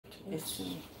It's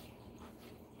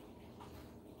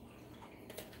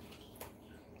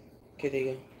okay, there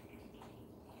you go.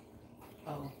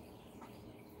 Oh.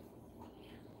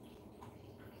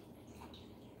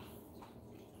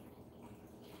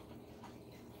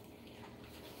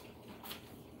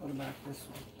 What about this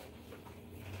one?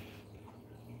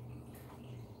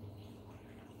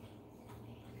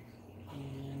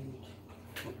 And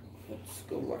let's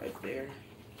go live there.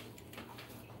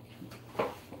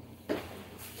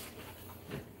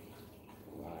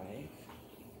 Live.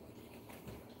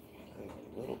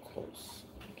 A little close.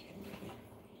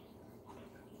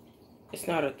 It's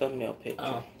not a thumbnail picture.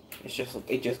 Oh.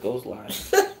 It just goes live.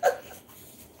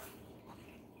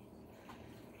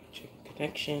 Check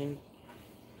connection.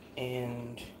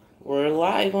 And we're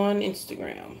live on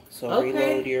Instagram. So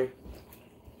okay.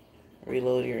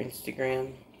 reload your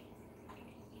Instagram.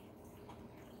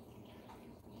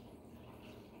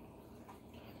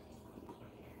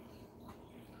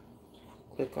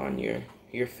 Click on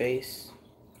your face.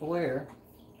 Where?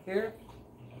 Here?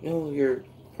 No, your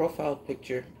profile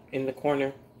picture in the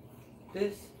corner.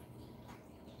 This?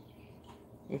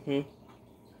 Mm-hmm.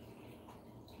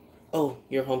 Oh,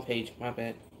 your homepage, my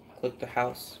bad. Click the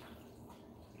house.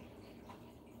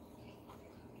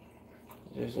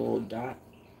 There's a little dot.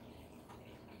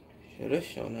 Should have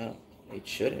shown up. It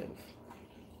should have.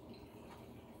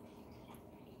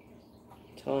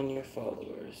 Telling your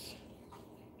followers.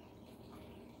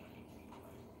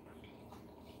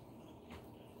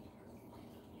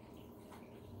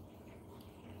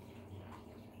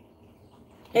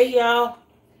 Hey, y'all.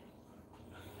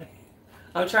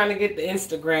 I'm trying to get the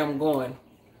Instagram going,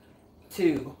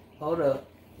 too. Hold up.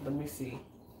 Let me see.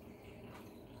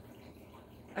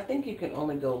 I think you can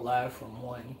only go live from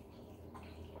one.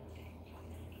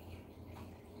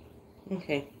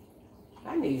 Okay.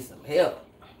 I need some help.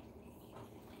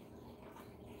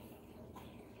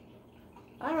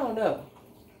 I don't know.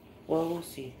 Well, we'll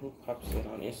see who pops in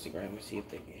on Instagram and see if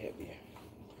they can help you.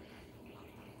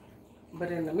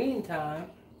 But in the meantime...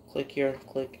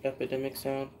 Click Epidemic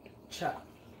Sound. Top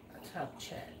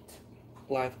chat.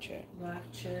 Live chat.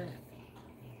 Live chat.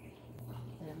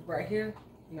 And right here?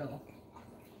 No.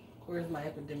 Where's my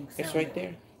Epidemic Sound? It's right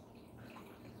there.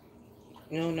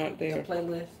 No, not there. The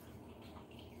playlist.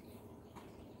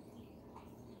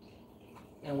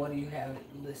 And what do you have it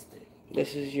listed?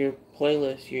 This is your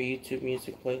playlist, your YouTube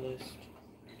music playlist.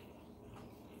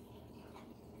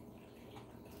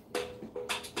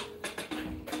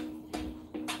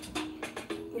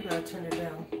 We gotta turn it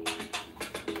down.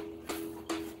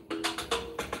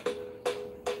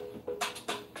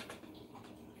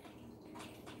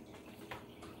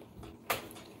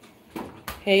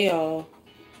 Hey y'all.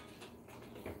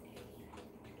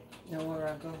 Now where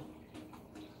I go?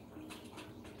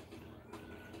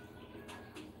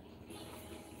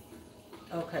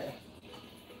 Okay.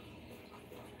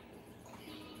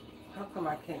 How come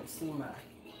I can't see my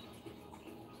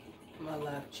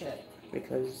live chat?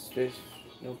 Because there's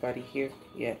nobody here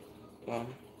yet.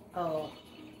 Oh,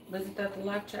 isn't that the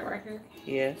live chat right here?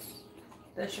 Yes.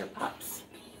 That's your pops.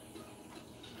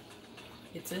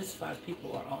 It says 5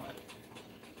 people are on.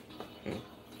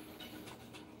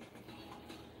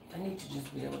 I need to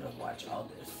just be able to watch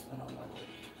all this. I don't know.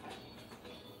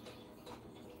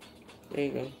 There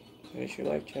you go. There's your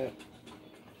live chat.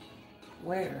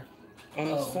 Where? On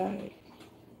the side.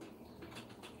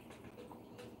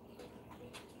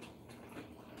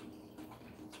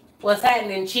 What's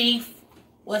happening, Chief?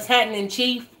 What's happening,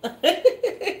 Chief?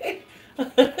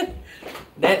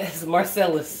 That is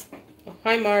Marcellus. Oh,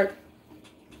 hi, Mark.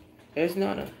 There's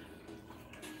Nana.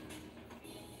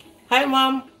 Hi,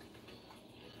 Mom.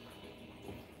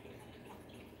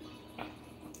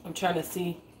 I'm trying to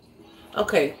see.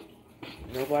 Okay.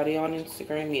 Nobody on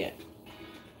Instagram yet.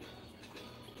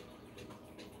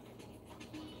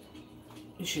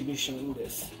 You should be showing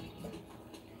this.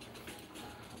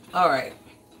 All right.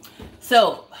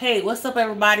 So, hey, what's up,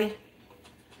 everybody?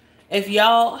 If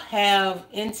y'all have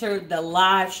entered the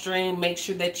live stream, make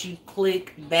sure that you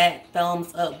click that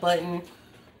thumbs up button.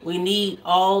 We need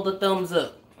all the thumbs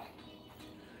up.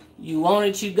 You want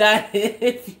it, you got it.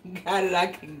 If you got it, I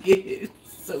can get it.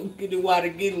 So get it while the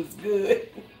getting's good.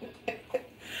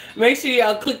 Make sure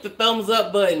y'all click the thumbs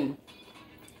up button.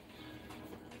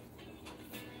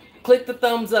 Click the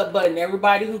thumbs up button.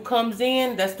 Everybody who comes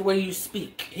in, that's the way you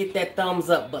speak. Hit that thumbs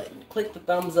up button. Click the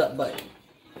thumbs up button.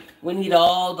 We need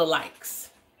all the likes.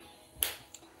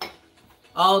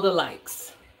 All the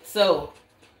likes. So,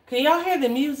 can y'all hear the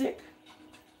music?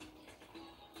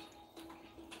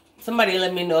 Somebody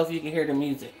let me know if you can hear the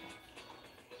music.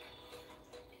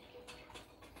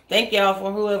 Thank y'all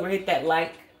for whoever hit that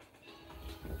like.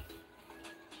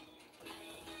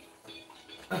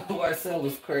 Marcel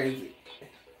was crazy.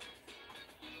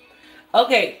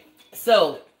 Okay,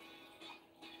 so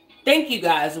thank you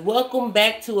guys. Welcome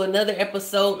back to another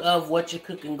episode of Whatcha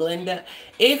Cookin Glenda.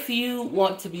 If you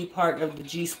want to be part of the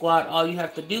G Squad, all you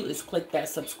have to do is click that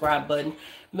subscribe button.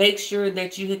 Make sure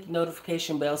that you hit the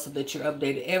notification bell so that you're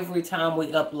updated every time we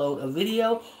upload a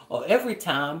video or every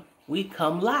time we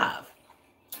come live.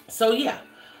 So yeah,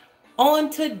 on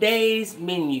today's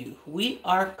menu, we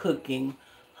are cooking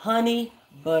honey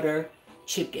butter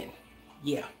chicken.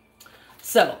 Yeah.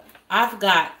 So I've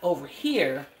got over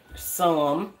here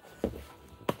some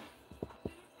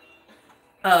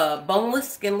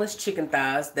boneless, skinless chicken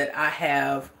thighs that I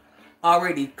have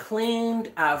already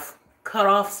cleaned. I've cut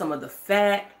off some of the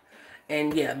fat,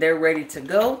 and yeah, they're ready to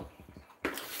go.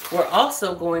 We're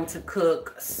also going to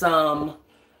cook some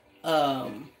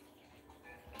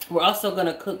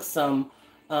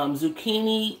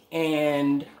zucchini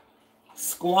and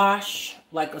squash,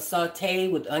 like a saute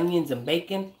with onions and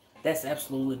bacon. That's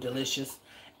absolutely delicious.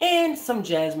 And some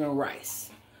jasmine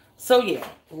rice. So yeah,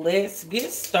 let's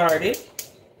get started.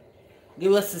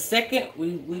 Give us a second.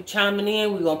 We chiming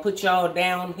in. We're going to put y'all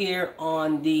down here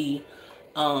on the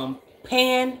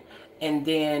pan. And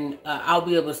then I'll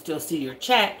be able to still see your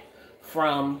chat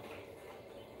from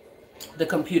the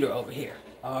computer over here.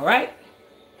 All right.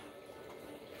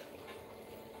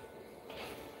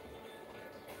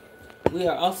 We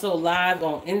are also live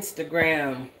on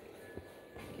Instagram.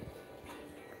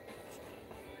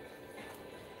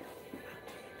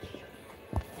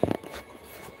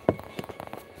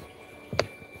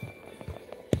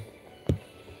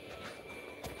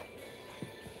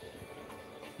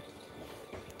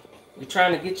 We're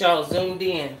trying to get y'all zoomed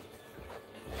in.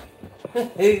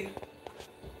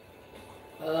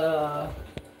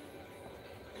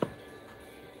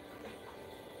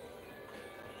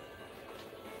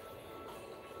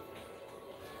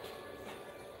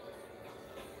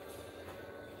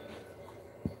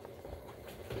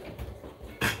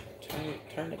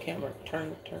 Turn the camera.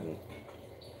 Turn.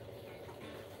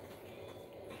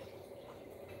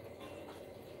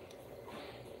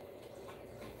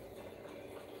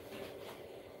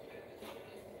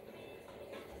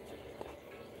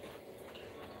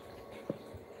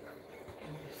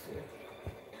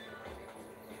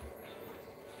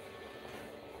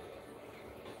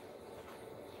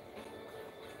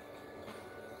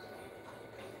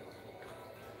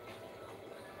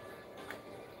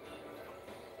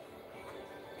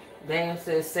 Dan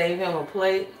says save him a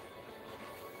plate.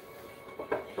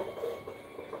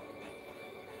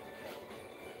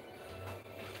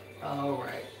 All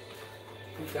right.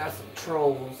 We've got some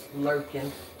trolls lurking,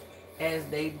 as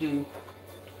they do.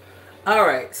 All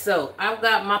right, so I've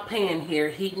got my pan here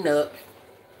heating up.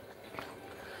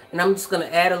 And I'm just going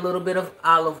to add a little bit of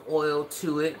olive oil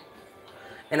to it.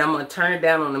 And I'm going to turn it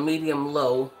down on a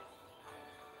medium-low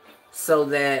so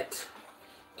that...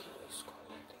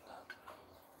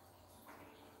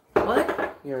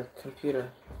 What? Your computer.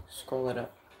 Scroll it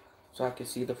up so I can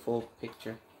see the full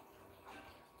picture.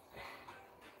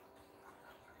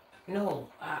 No,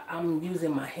 I'm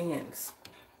using my hands.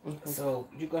 So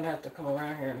you're going to have to come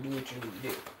around here and do what you need to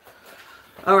do.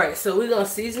 All right, so we're going to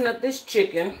season up this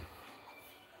chicken.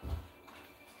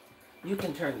 You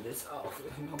can turn this off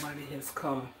if nobody has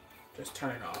come. Just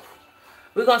turn it off.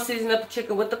 We're going to season up the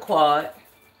chicken with the quad.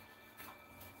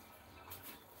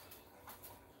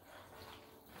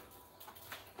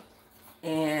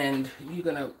 And you're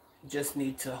going to just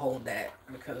need to hold that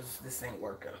because this ain't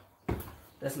working.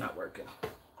 That's not working.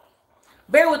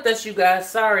 Bear with us, you guys.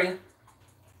 Sorry.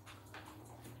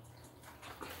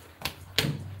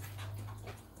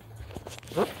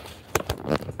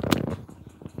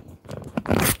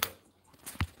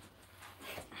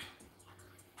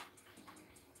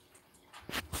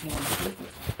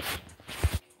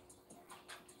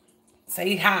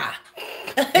 Say hi.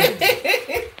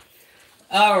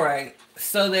 All right.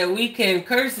 So that we can,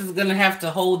 Curtis is gonna have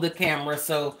to hold the camera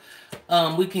so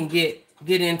we can get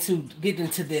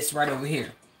into this right over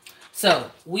here.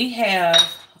 So we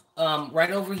have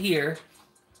right over here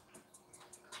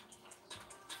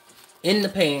in the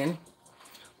pan,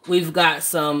 we've got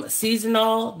some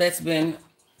seasonal that's been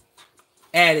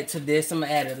added to this. I'm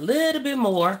gonna add a little bit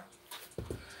more,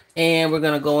 and we're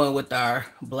gonna go in with our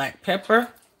black pepper.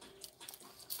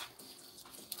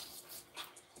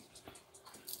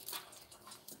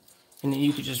 And then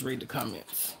you could just read the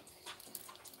comments.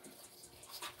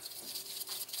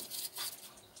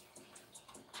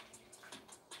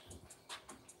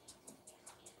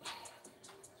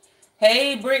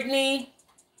 Hey, Brittany.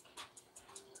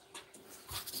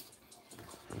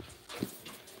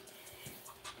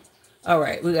 All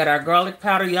right, we got our garlic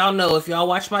powder. Y'all know, if y'all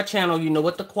watch my channel, you know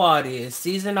what the quad is.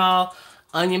 Season all,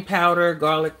 onion powder,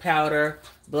 garlic powder,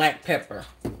 black pepper.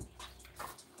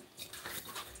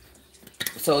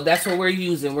 So that's what we're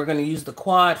using. We're going to use the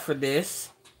quad for this.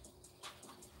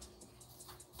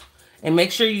 And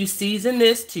make sure you season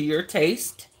this to your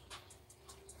taste.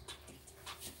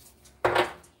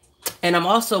 And I'm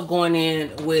also going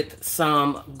in with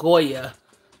some Goya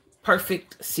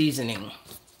Perfect Seasoning.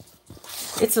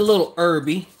 It's a little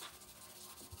herby.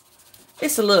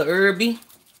 It's a little herby.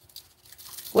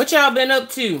 What y'all been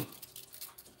up to?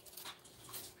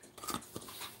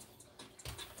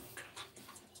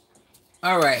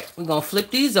 All right, we're going to flip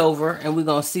these over and we're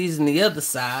going to season the other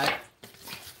side.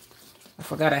 I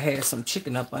forgot I had some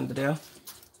chicken up under there.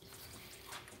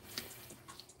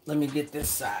 Let me get this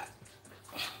side.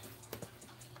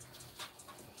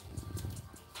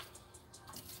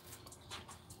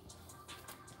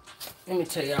 Let me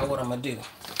tell y'all what I'm going to do.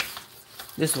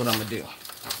 This is what I'm going to do.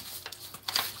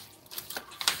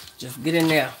 Just get in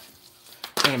there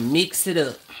and mix it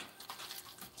up.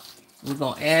 We're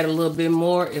going to add a little bit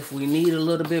more if we need a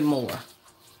little bit more.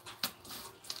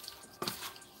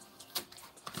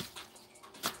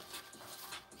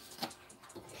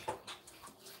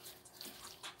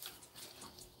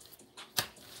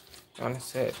 Donna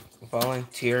said,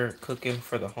 volunteer cooking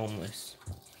for the homeless.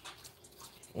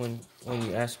 When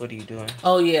you asked, what are you doing?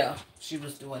 Oh, yeah. She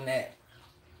was doing that.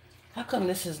 How come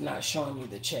this is not showing me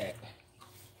the chat?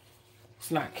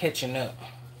 It's not catching up.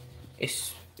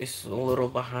 It's a little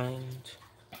behind.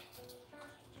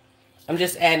 I'm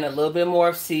just adding a little bit more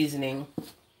of seasoning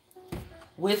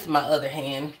with my other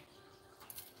hand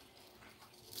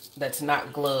that's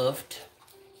not gloved.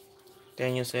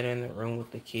 Daniel said in the room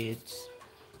with the kids.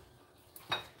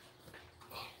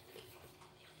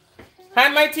 Hi,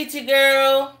 my TT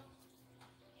girl.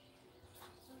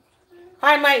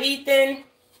 Hi, my Ethan.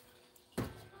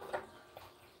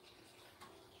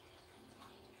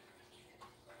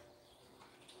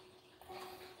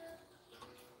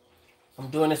 I'm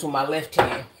doing this with my left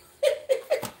hand.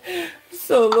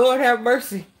 So, Lord have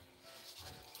mercy.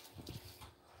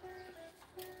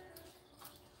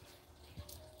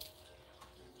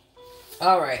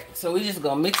 All right, so we just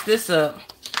gonna mix this up.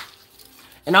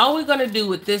 And all we're gonna do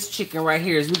with this chicken right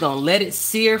here is we're gonna let it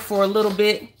sear for a little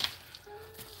bit.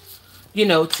 You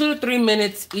know, 2 to 3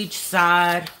 minutes each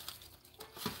side.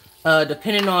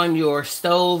 Depending on your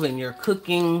stove and your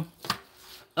cooking.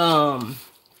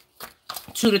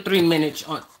 2 to 3 minutes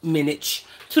on 2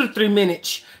 to 3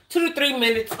 minutes. 2 to 3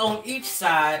 minutes on each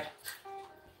side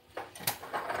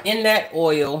in that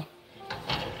oil.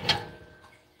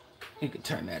 You can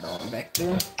turn that on back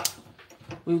there.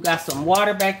 We've got some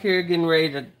water back here getting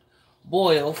ready to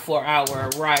boil for our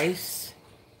rice.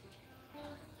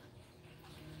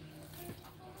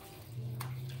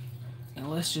 And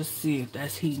let's just see if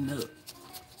that's heating up.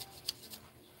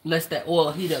 Let that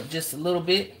oil heat up just a little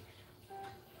bit.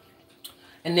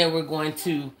 And then we're going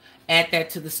to add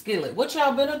that to the skillet. What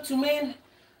y'all been up to, man?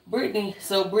 Brittany.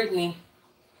 So, Brittany,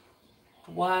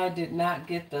 why did not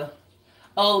get the...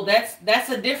 Oh, that's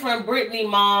a different Brittany,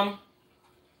 Mom.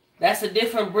 That's a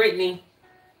different Brittany.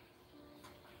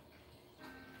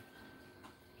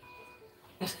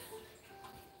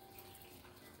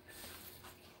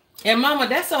 And Mama,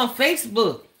 that's on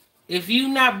Facebook. If you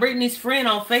not Brittany's friend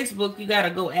on Facebook, you got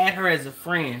to go add her as a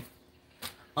friend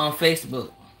on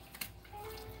Facebook.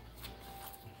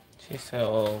 She said,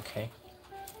 oh, okay.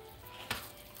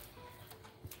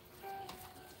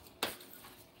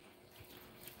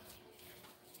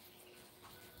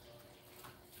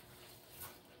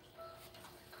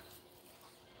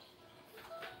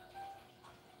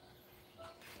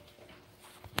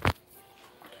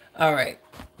 All right.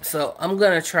 So I'm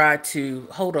going to try to...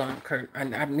 Hold on, Kurt.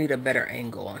 I need a better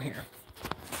angle on here.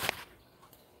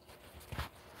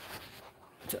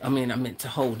 I meant to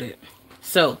hold it.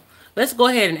 So let's go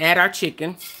ahead and add our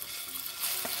chicken.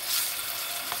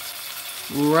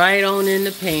 Right on in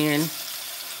the pan.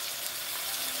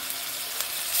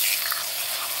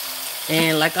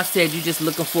 And like I said, you're just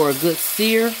looking for a good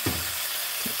sear.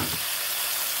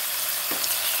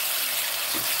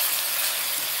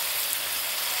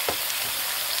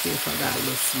 See if I got a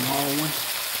little small one.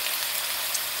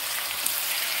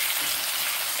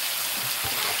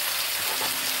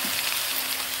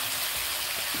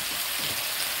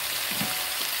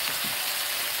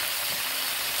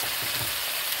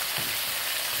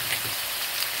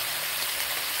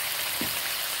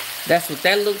 That's what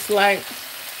that looks like.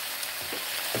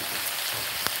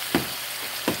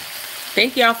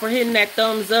 Thank y'all for hitting that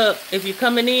thumbs up. If you're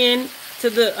coming in to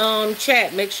the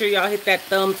chat, make sure y'all hit that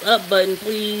thumbs up button,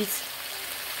 please.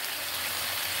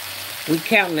 We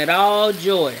counting it all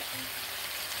joy.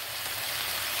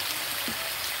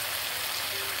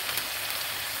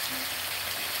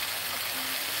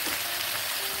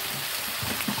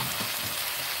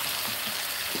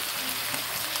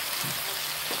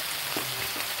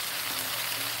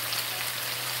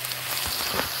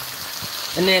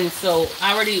 And then, so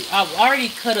I've already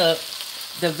cut up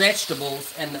the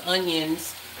vegetables and the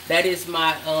onions. That is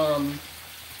my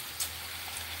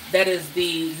that is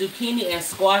the zucchini and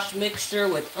squash mixture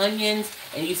with onions,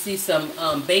 and you see some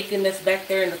bacon that's back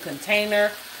there in the container.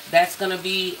 That's gonna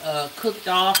be cooked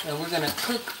off, and we're gonna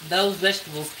cook those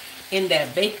vegetables in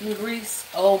that bacon grease.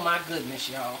 Oh my goodness,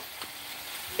 y'all!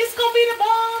 It's gonna be the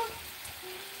bomb.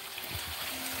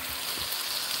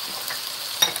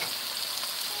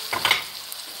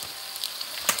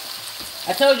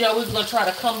 I told y'all we was gonna try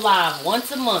to come live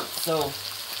once a month. So,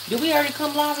 did we already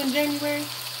come live in January?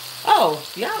 Oh,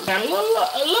 y'all got a little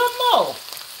more.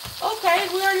 Okay,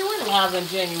 we already went live in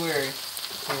January.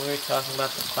 And we were talking about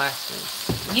the classes.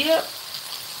 Yep.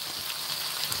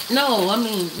 No, I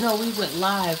mean, no, we went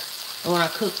live when I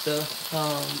cooked the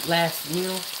last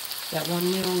meal. That one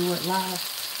meal we went live.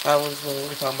 That was when we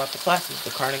were talking about the classes, the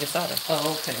carne asada.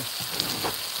 Oh, okay.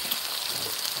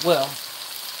 Well,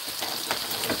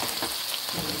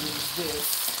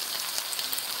 this.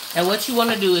 And what you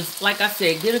want to do is, like I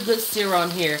said, get a good sear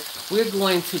on here. We're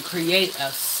going to create a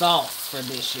sauce for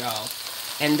this, y'all.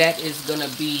 And that is going to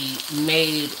be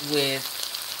made with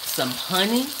some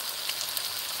honey,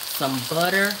 some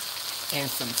butter, and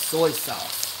some soy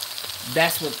sauce.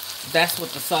 That's what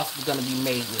the sauce is going to be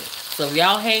made with. So if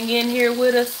y'all hang in here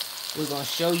with us, we're going to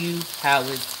show you how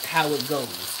it goes.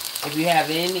 If you have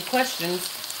any questions,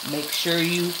 make sure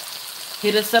you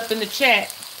hit us up in the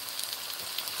chat.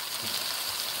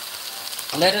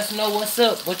 Let us know what's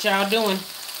up, what y'all doing.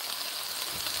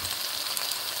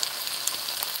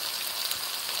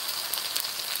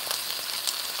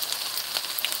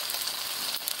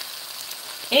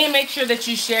 And make sure that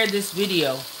you share this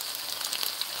video.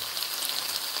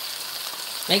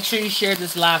 Make sure you share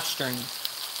this live stream.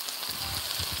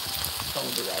 Oh,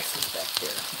 the rice is back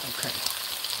there. Okay.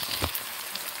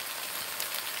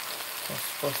 I was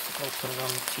supposed to go put it on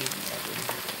the TV. I didn't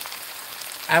do it.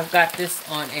 I've got this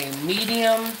on a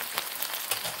medium.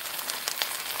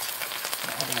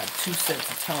 I got 2 sets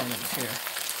of tongs here.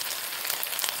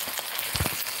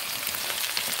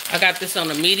 I got this on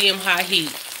a medium-high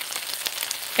heat.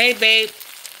 Hey, babe.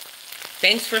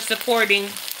 Thanks for supporting.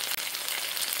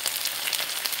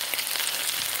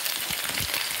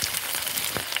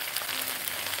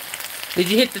 Did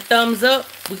you hit the thumbs up?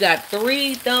 We got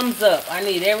 3 thumbs up. I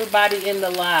need everybody in the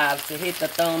live to hit the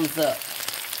thumbs up.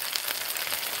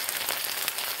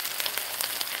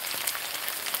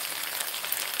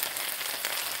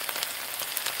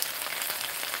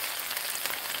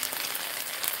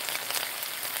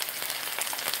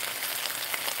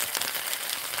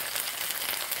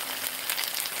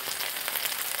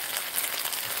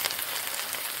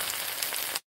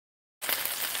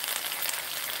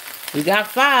 We got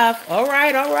 5. All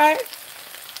right, all right.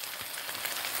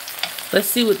 Let's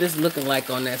see what this is looking like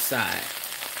on that side.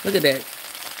 Look at that.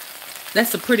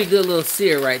 That's a pretty good little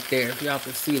sear right there, if y'all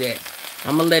can see that.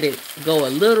 I'm going to let it go a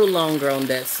little longer on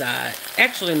that side.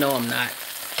 Actually, no, I'm not.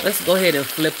 Let's go ahead and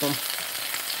flip them.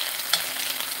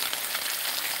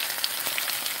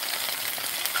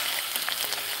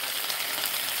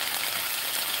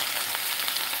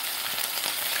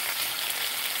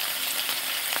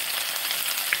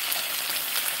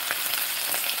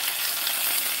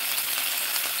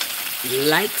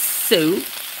 Like so.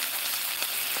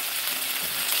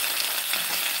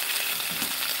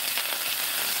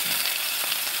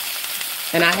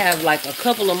 And I have like a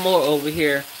couple of more over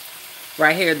here,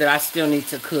 right here, that I still need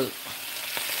to cook.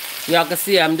 Y'all can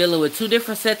see I'm dealing with 2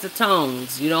 different sets of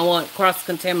tongs. You don't want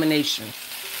cross-contamination.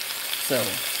 So.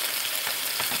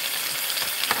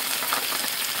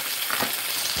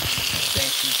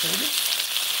 Thank you, Cody.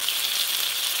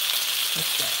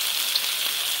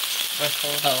 What's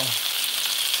that? Oh.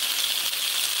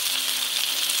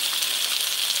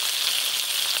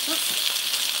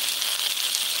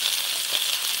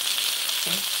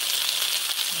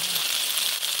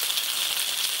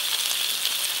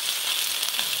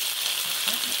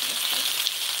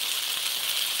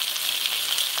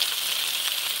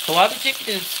 So while the chicken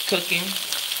is cooking,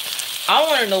 I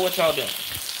want to know what y'all doing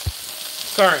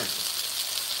currently.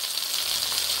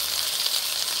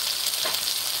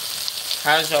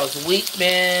 How's y'all's week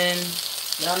been?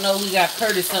 Y'all know we got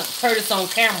Curtis on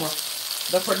camera,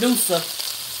 the producer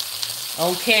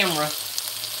on camera.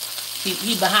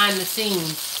 He behind the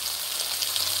scenes.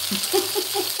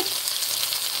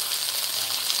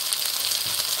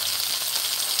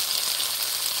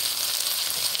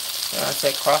 I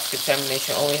said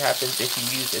cross-contamination only happens if you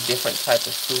use a different type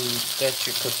of food that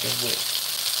you're cooking with.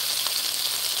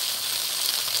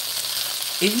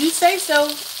 If you say so,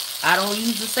 I don't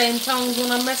use the same tongs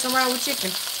when I'm messing around with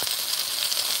chicken.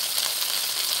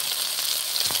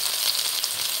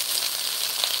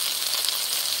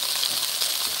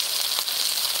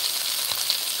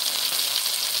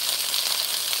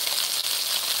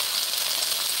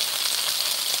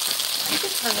 You can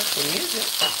turn up the music.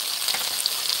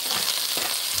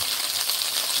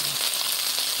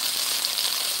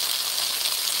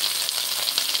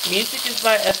 Music is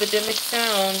by Epidemic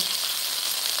Sound.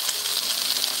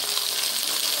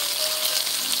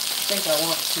 I think I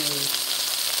want to.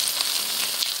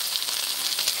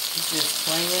 It's just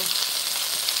playing.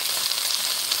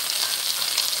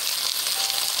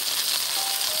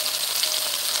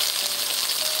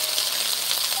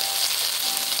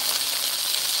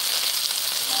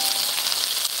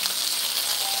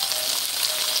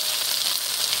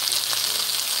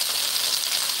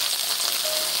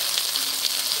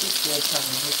 Still trying to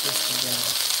get this together.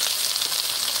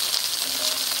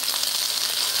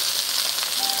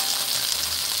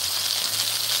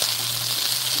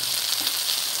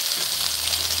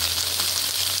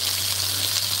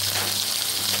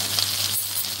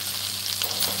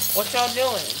 What y'all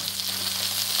doing?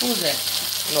 Who's that?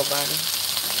 Nobody.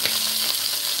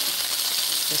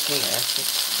 Just me asking.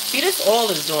 See, this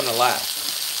oil is doing a lot.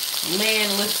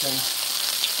 Man, listen.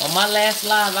 On my last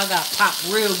live, I got popped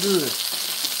real good.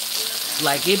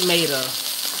 Like it made a.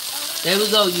 There we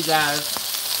go, you guys.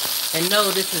 And no,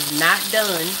 this is not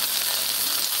done.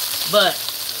 But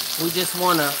we just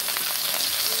want a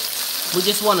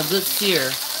good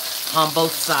sear on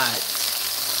both sides.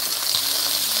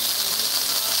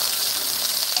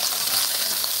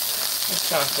 This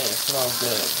content smells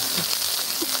good.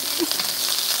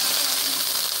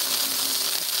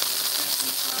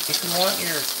 If you want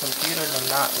your computer to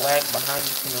not lag behind,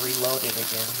 you can reload it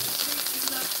again.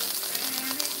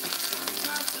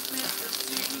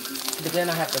 But then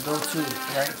I have to go to it,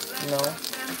 right? No.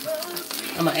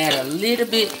 I'm going to add a little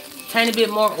bit, tiny bit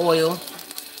more oil.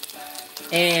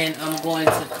 And I'm going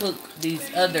to cook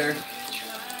these other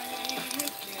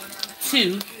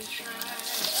two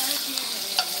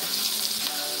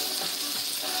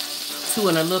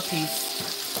in a little piece.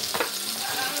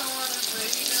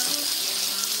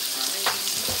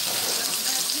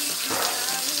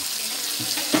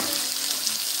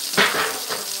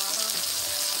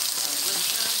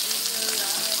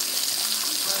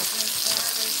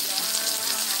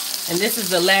 And this is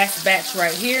the last batch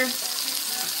right here.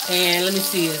 And let me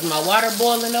see, is my water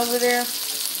boiling over there?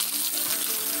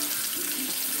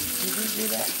 Did you do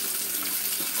that?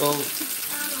 Go.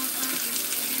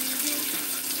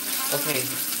 Okay.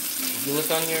 You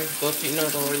look on your, go to, no,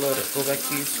 don't reload it. Go back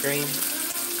to your screen.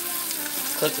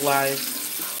 Click live.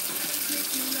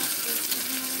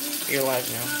 You're live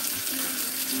now.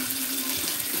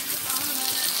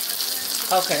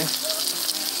 Okay.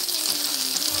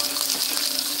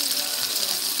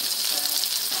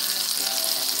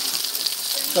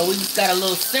 So we just got a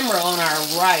little simmer on our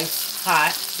rice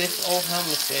hot. This old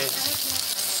helmet says,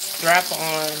 strap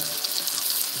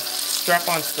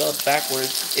on spelled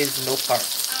backwards is no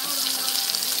parts.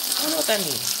 I don't know what that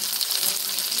means.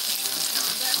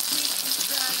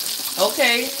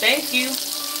 Okay, thank you.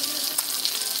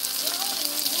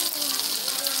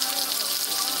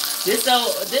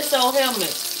 This old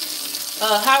helmet.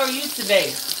 How are you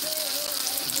today?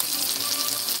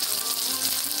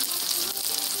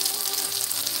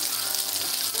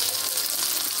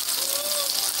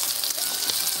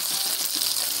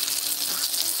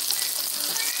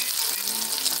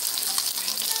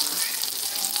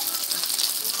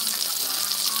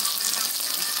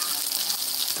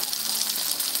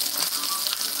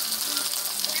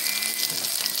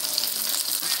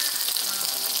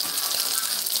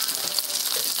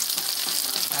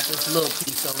 This little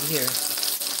piece over here,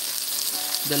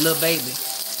 the little baby.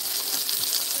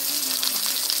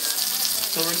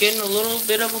 So we're getting a little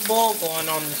bit of a boil going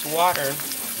on this water.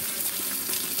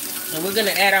 And we're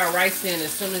gonna add our rice in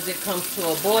as soon as it comes to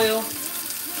a boil.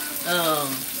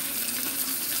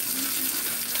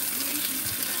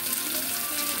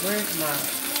 Where's my...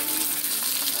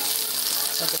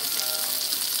 Okay.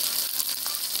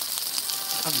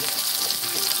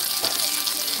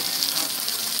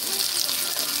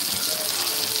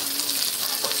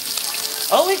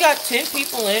 Oh, we got 10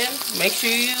 people in. Make sure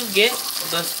you get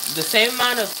the same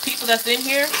amount of people that's in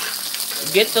here.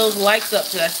 Get those likes up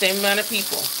to that same amount of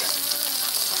people.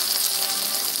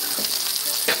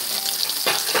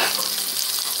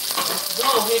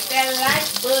 Go hit that like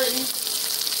button.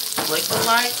 Click the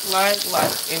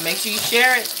like. And make sure you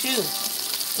share it too.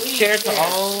 Please share it to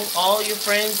all your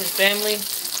friends and family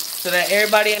so that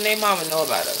everybody and their mama know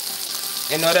about us.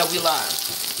 And know that we live.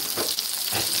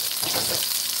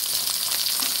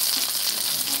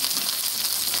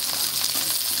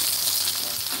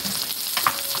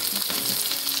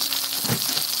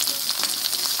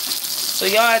 So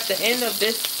y'all, at the end of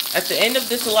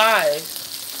this live,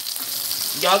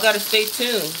 y'all gotta stay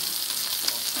tuned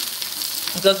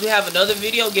because we have another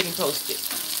video getting posted.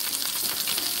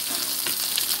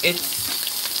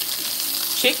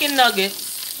 It's chicken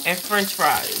nuggets and French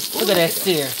fries. Look at that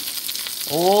sear.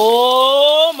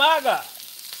 Oh my God!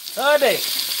 Honey.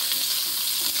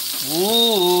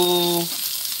 Ooh.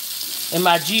 In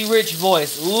my G Rich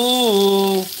voice.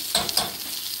 Ooh.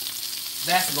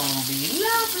 That's gonna be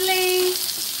lovely.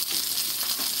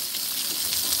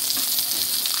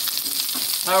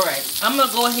 All right, I'm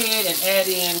gonna go ahead and add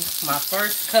in my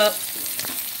first cup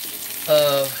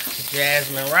of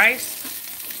jasmine rice.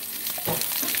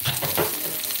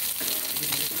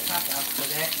 Top out for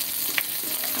that.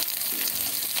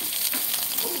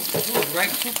 Ooh,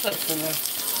 right, 2 cups in there.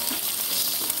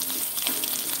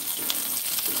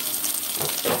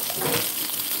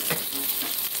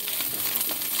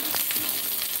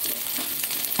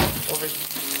 Over here.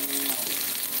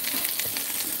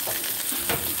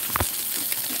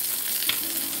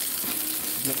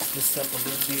 Mix this up a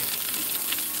little bit.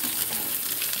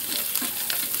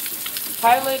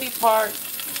 Hi, Lady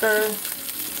Parker.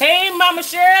 Hey, Mama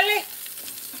Shirley.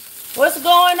 What's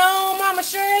going on, Mama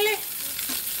Shirley?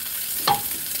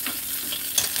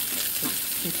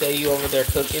 She say you over there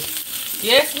cooking?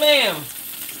 Yes, ma'am.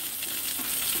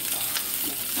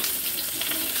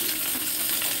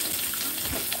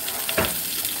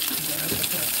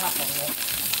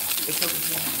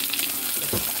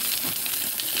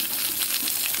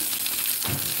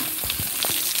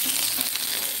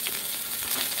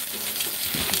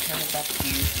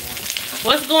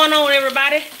 What's going on,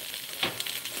 everybody?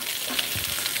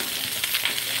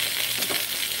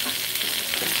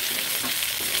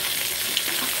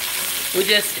 We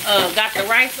just got the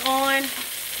rice on.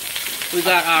 We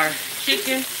got our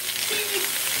chicken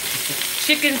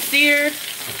seared.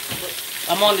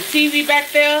 I'm on the TV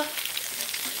back there.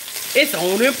 It's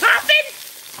on and popping.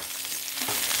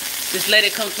 Just let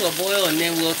it come to a boil and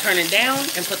then we'll turn it down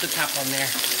and put the top on there.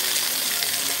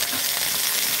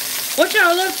 What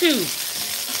y'all up to?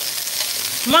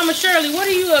 Mama Shirley, what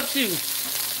are you up to?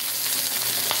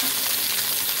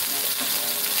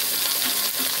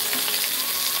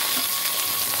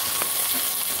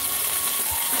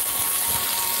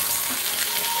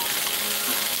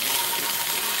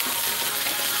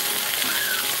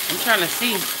 I'm trying to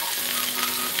see.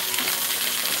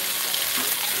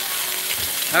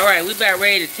 All right, we about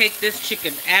ready to take this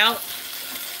chicken out.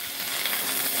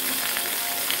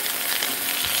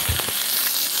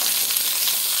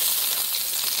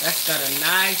 That's got a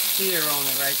nice sear on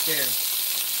it right there.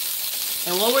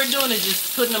 And what we're doing is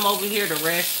just putting them over here to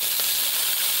rest.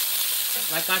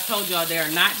 Like I told y'all, they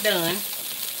are not done.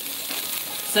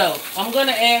 So I'm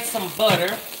gonna add some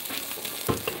butter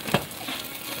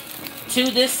to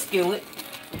this skillet.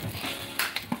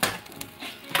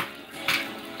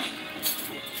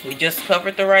 We just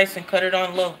covered the rice and cut it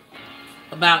on low.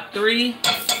 About 3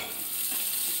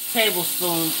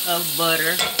 tablespoons of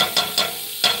butter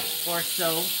or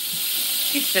so.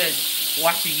 She said,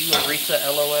 watching you and Risa,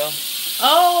 LOL.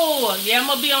 Oh, yeah, I'm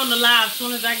gonna be on the live as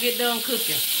soon as I get done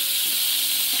cooking.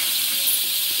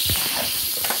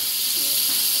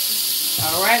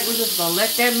 All right, we're just gonna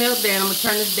let that melt down. I'm gonna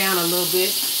turn this down a little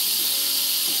bit.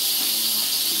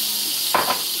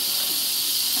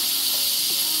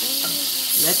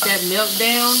 Let that melt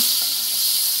down.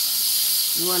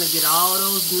 You want to get all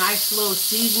those nice little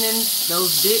seasonings,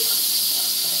 those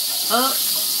bits up.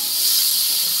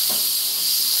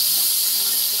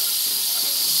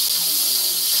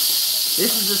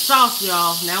 This is the sauce,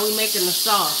 y'all. Now we're making the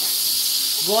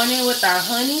sauce. Going in with our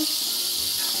honey.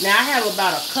 Now I have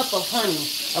about a cup of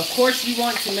honey. Of course, you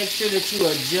want to make sure that you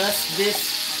adjust this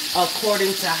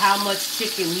according to how much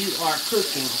chicken you are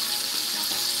cooking.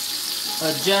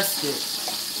 Adjust it.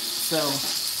 So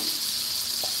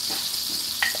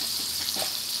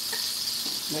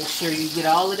make sure you get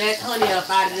all of that honey up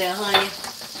out of there, honey.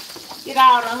 Get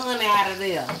all the honey out of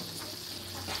there.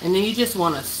 And then you just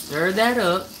want to stir that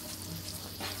up.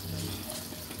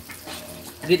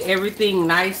 Get everything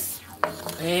nice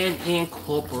and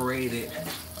incorporated.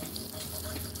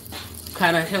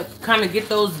 Kind of get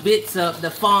those bits up,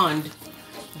 the fond.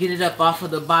 Get it up off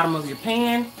of the bottom of your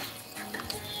pan.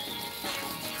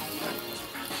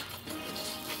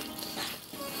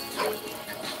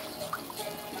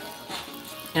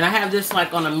 And I have this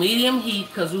like on a medium heat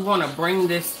because we want to bring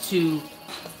this to,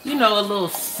 you know, a little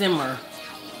simmer.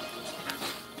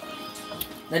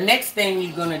 The next thing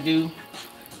you're going to do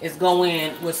is go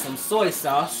in with some soy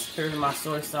sauce. Here's my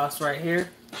soy sauce right here.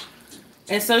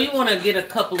 And so you want to get a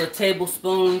couple of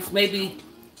tablespoons, maybe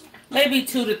 2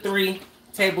 to 3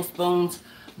 tablespoons.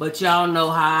 But y'all know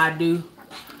how I do.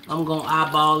 I'm going to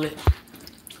eyeball it.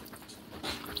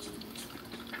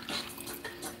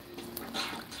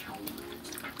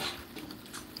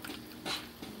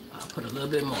 I'll put a little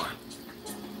bit more.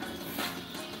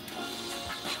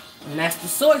 And that's the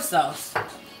soy sauce.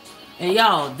 And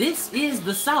y'all, this is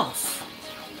the sauce.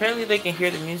 Apparently they can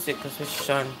hear the music because Mr.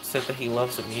 Sean said that he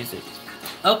loves the music.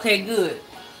 Okay, good.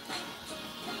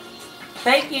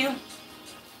 Thank you.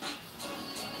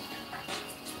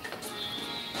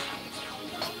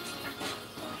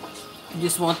 You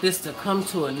just want this to come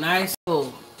to a nice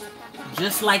full.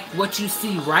 Just like what you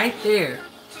see right there.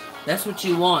 That's what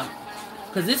you want.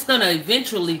 Because it's going to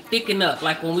eventually thicken up.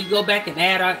 Like when we go back and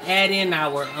add in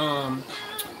our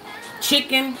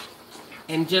chicken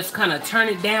and just kind of turn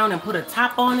it down and put a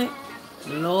top on it.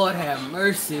 Lord have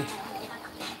mercy.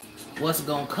 What's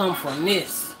going to come from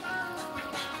this?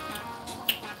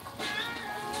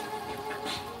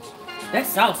 That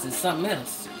sauce is something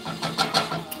else.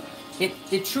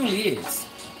 It truly is.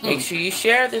 Make sure you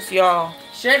share this, y'all.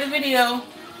 Share the video.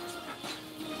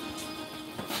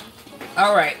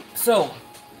 All right, so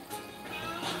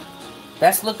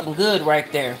that's looking good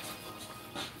right there.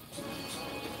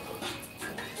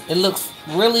 It looks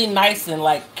really nice and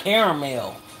like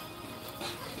caramel.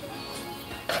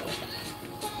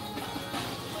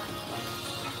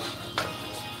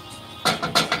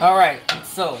 All right,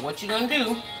 so what you're gonna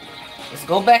do is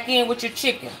go back in with your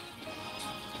chicken.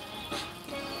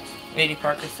 Lady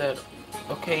Parker said,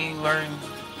 okay, you learn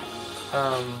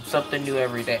something new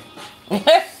every day.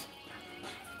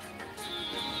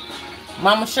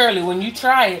 Mama Shirley, when you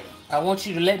try it, I want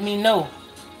you to let me know.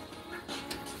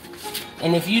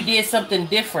 And if you did something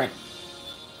different,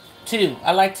 too,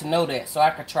 I like to know that so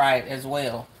I could try it as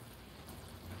well.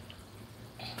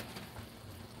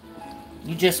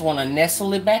 You just want to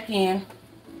nestle it back in.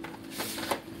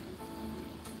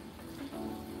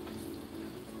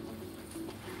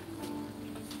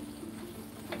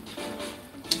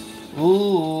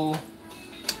 Ooh.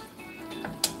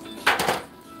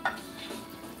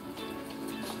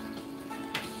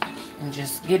 And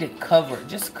just get it covered.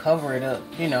 Just cover it up,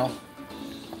 you know.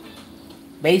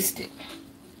 Baste it.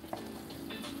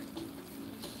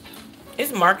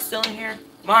 Is Mark still in here?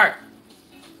 Mark.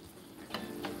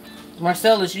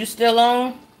 Marcellus, you still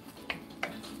on?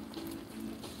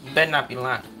 You better not be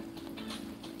lying.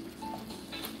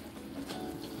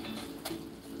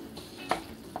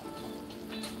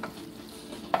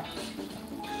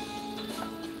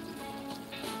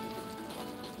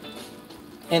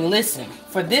 And listen,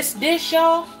 for this dish,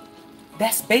 y'all,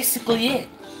 that's basically it.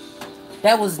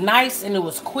 That was nice and it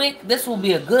was quick. This will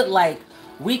be a good, like,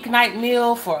 weeknight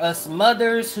meal for us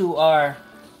mothers who are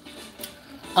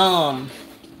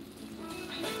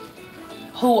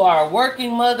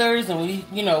working mothers, and we,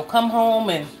 you know, come home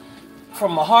and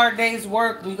from a hard day's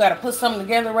work, you got to put something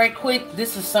together right quick.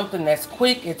 This is something that's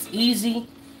quick. It's easy,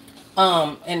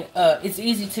 and it's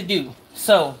easy to do.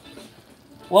 So,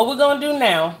 what we're gonna do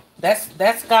now?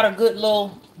 That's got a good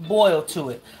little boil to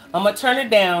it. I'm gonna turn it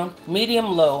down,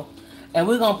 medium low, and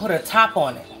we're gonna put a top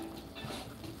on it.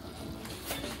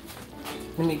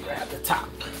 Let me grab the top.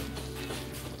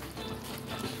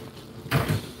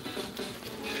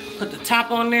 Put the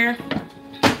top on there.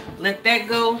 Let that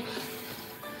go.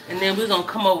 And then we're gonna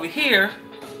come over here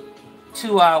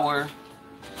to our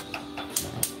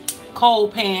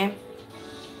cold pan.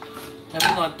 And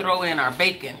we're gonna throw in our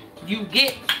bacon. You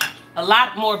get a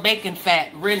lot more bacon fat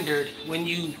rendered when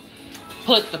you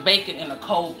put the bacon in a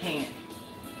cold pan.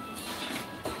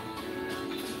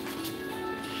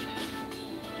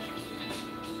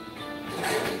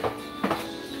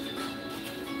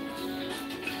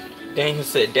 Daniel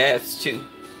said dads too.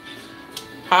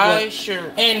 Hi,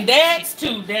 sure. And dads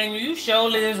too, Daniel. You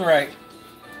surely is right.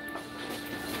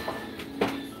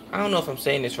 I don't know if I'm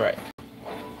saying this right.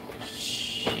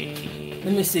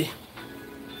 Let me see.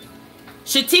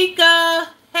 Shatika,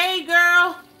 hey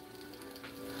girl.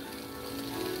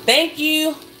 Thank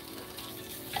you.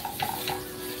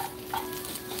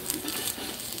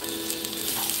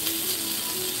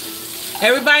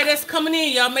 Everybody that's coming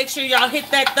in, y'all make sure y'all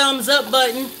hit that thumbs up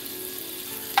button.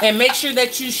 And make sure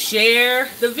that you share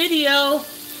the video.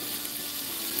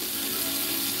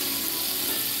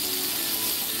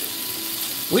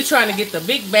 We're trying to get the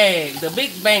big bag, the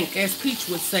big bank, as Peach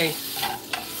would say.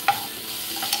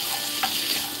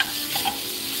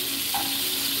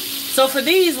 So for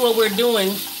these, what we're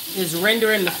doing is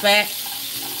rendering the fat.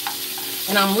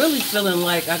 And I'm really feeling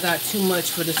like I got too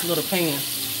much for this little pan.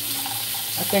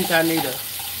 I think I need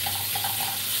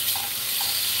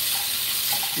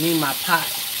my pot.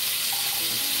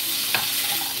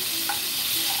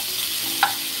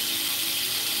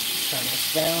 Turn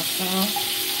this down some.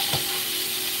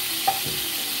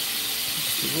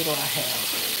 Let's see, what do I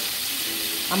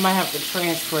have? I might have to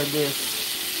transfer this.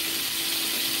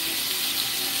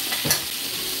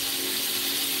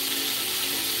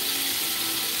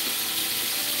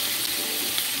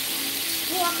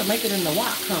 Oh, I can make it in the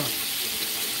wok, huh?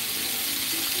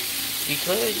 You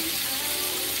could.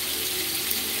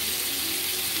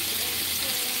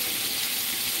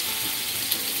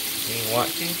 You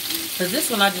want to? Because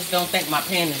this one, I just don't think my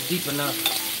pan is deep enough.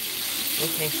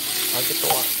 Okay, I'll get the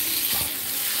wok.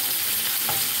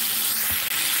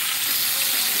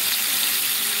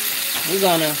 I'm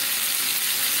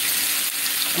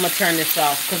gonna turn this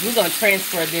off because we're gonna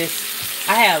transfer this.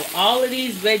 I have all of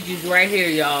these veggies right here,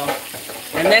 y'all,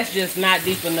 and that's just not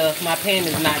deep enough. My pan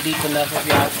is not deep enough, if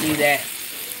y'all see that,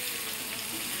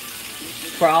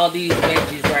 for all these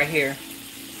veggies right here.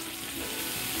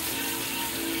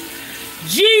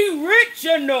 G Rich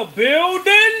in the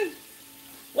building.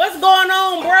 What's going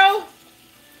on, bro?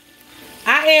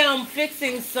 I am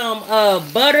fixing some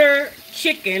butter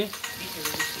chicken.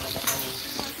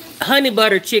 Honey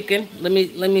butter chicken. Let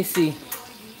me see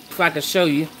if I can show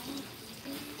you.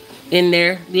 In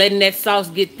there, letting that sauce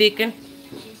get thickened.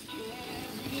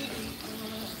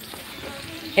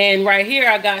 And right here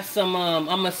I got some I'm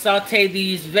gonna saute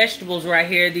these vegetables right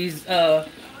here, these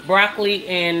broccoli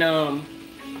and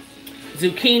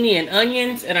zucchini and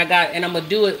onions, and I'm gonna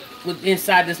do it with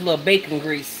inside this little bacon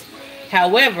grease.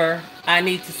 However, I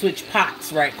need to switch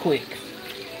pots right quick.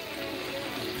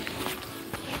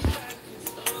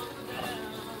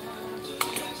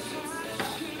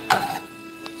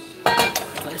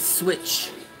 Let's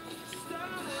switch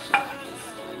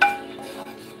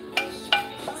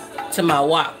to my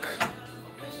wok.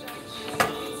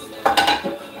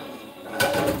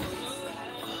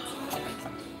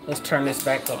 Let's turn this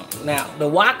back on. Now, the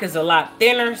wok is a lot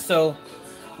thinner, so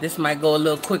this might go a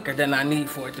little quicker than I need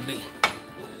for it to be.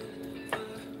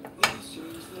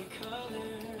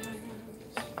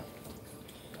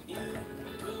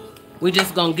 We're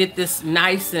just gonna get this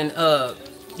nice and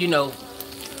you know,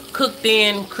 cooked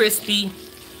in, crispy,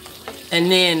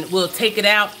 and then we'll take it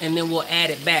out and then we'll add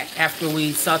it back after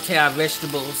we saute our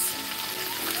vegetables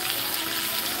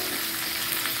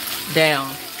down.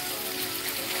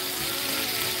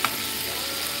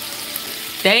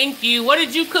 Thank you. What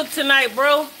did you cook tonight,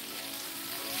 bro?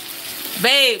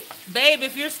 Babe,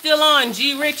 if you're still on,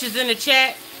 G Rich is in the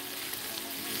chat.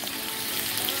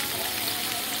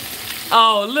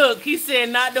 Oh, look, he said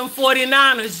not them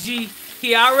 49ers, G.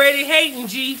 He already hating,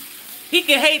 G. He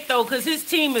can hate, though, because his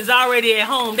team is already at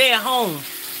home. They're at home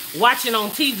watching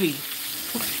on TV.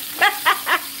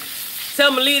 Tell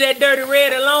him to leave that dirty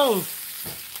red alone.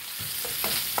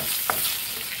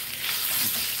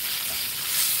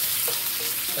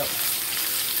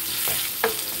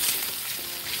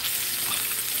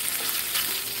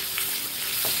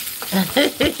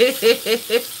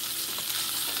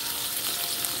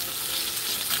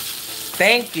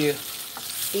 Thank you.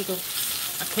 Eagle.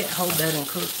 I can't hold that and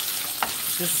cook.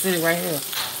 Just sit it right here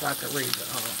so I can read the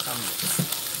comments.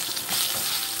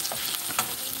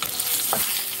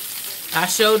 I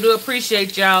sure do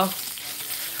appreciate y'all.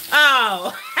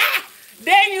 Oh,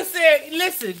 Daniel said,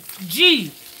 listen,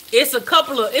 G, it's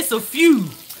a few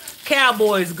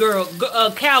Cowboys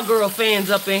cowgirl fans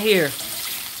up in here.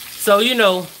 So, you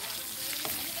know,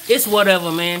 it's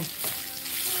whatever, man.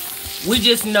 We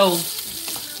just know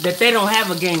that they don't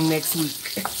have a game next week.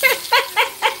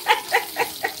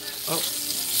 Oh,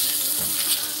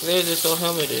 there's this old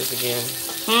helmet is again.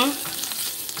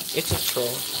 It's a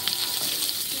troll.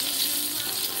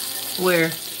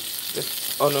 Where?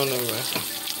 Oh no, never mind.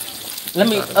 Let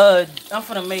me. I'm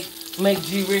gonna make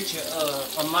G Rich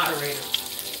a moderator.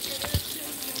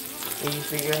 Will you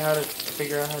figure out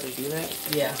how to do that?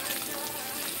 Yeah.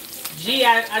 G,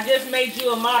 I just made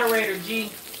you a moderator,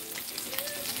 G.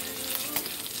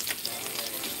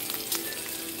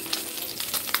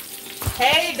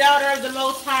 Hey, daughter of the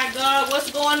Most High God, what's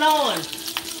going on?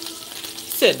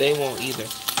 Said they won't either.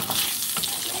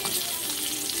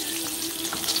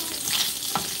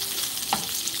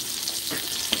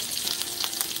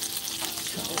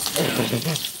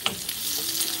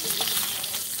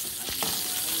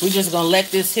 We're just gonna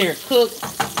let this here cook.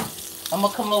 I'm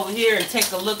gonna come over here and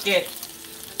take a look at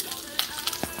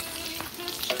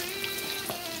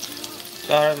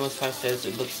Daughter Most High says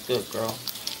it looks good, girl.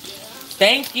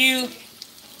 Thank you.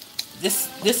 This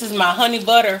is my honey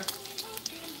butter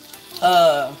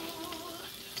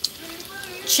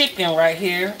chicken right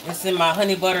here. It's in my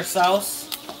honey butter sauce.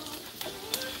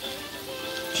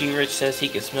 G Rich says he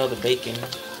can smell the bacon.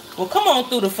 Well, come on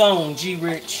through the phone, G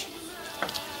Rich.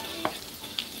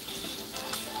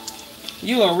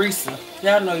 You and Risa.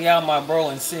 Y'all know y'all my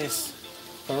bro and sis.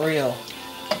 For real.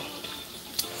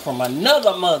 From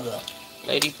another mother.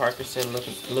 Lady Parker said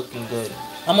looking good.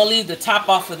 I'm gonna leave the top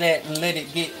off of that and let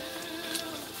it get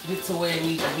to where it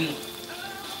needs to be.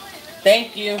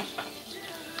 Thank you.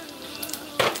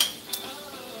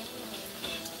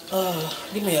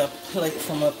 Give me a plate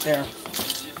from up there.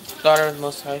 Daughter of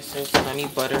Most High says honey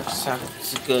butter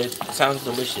sounds good. Sounds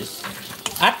delicious.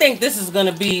 I think this is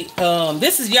gonna be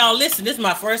this is, y'all listen, this is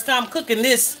my first time cooking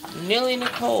this. Nilly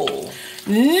Nicole.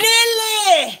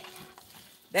 Nilly!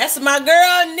 That's my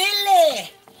girl Nilly.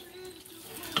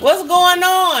 What's going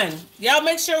on? Y'all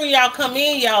make sure when y'all come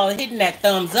in, y'all hitting that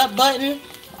thumbs up button.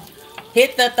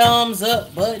 Hit the thumbs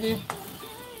up button.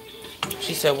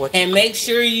 She said what? And make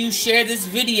sure you share this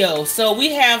video. So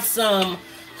we have some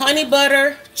honey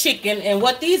butter chicken, and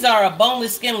what these are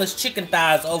boneless, skinless chicken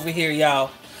thighs over here,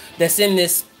 y'all. That's in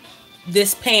this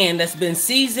pan that's been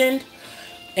seasoned,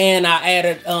 and I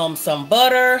added some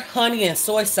butter, honey, and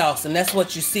soy sauce, and that's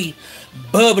what you see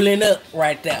bubbling up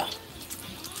right there.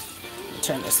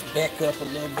 Turn this back up a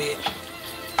little bit.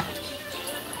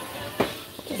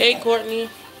 Hey, Courtney.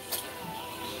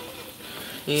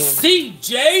 Yeah.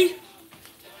 CJ,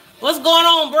 what's going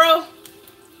on, bro?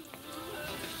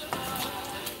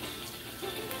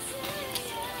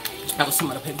 That was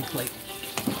some other paper plate.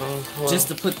 Well, just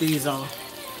to put these on.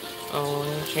 Oh,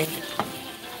 change it.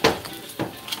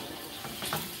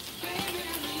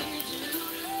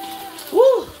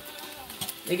 Woo!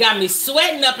 They got me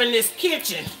sweating up in this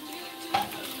kitchen.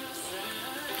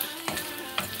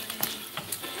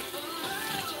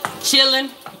 Chilling.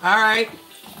 All right.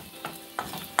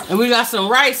 And we got some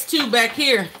rice too back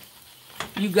here.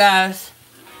 You guys.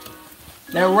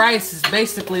 That rice is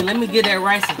basically, let me get that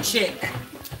rice a check.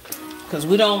 Because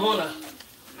we don't want to.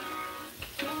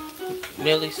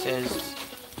 Millie says,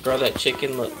 girl, that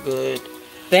chicken look good.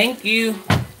 Thank you.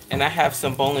 And I have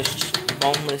some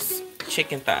boneless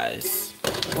chicken thighs.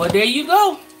 Well, there you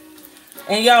go.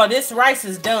 And y'all, this rice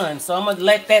is done. So I'm going to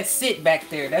let that sit back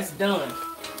there. That's done.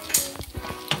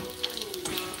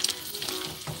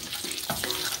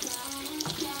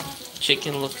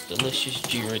 Chicken looks delicious,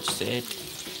 G Rich said.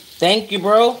 Thank you,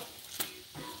 bro.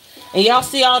 And y'all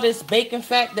see all this bacon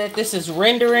fat that this is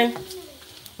rendering?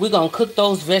 We're going to cook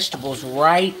those vegetables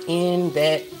right in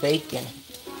that bacon.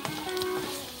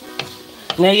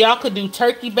 Now, y'all could do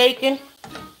turkey bacon.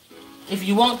 If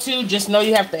you want to, just know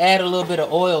you have to add a little bit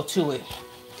of oil to it.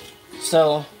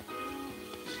 So,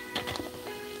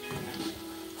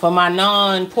 for my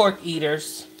non-pork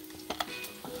eaters.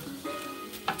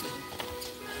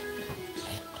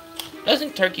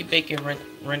 Doesn't turkey bacon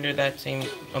render that same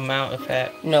amount of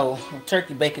fat? No,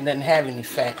 turkey bacon doesn't have any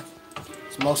fat.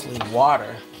 It's mostly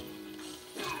water.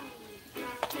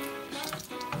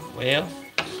 Well,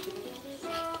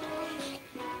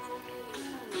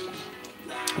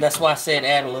 that's why I said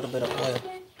add a little bit of oil.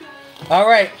 All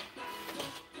right.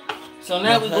 So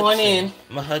now we're going in.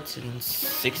 My Hudson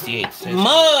 68 says.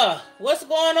 Ma, what's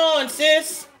going on,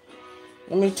 sis?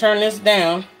 Let me turn this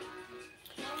down.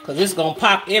 Because it's going to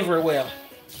pop everywhere.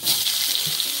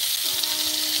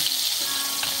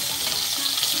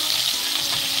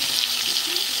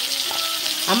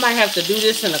 I might have to do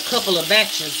this in a couple of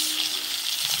batches.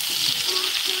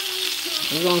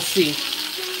 We're going to see.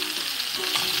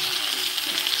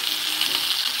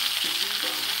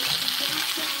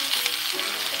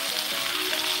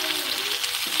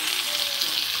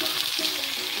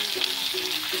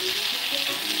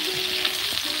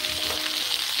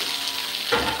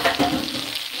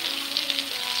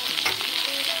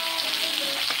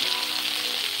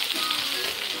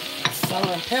 Salt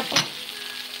and pepper.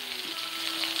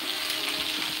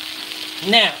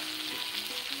 Now,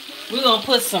 we're going to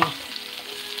put some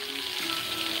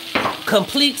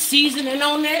complete seasoning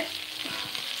on that.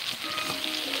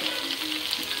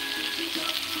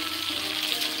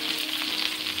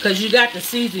 Because you got to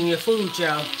season your food,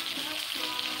 y'all.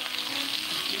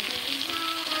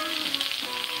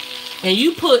 And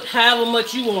you put however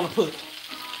much you want to put.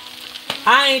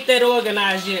 I ain't that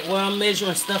organized yet where I'm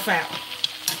measuring stuff out.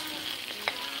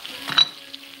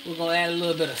 We're going to add a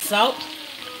little bit of salt.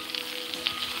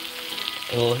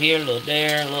 A little here, a little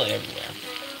there, a little everywhere.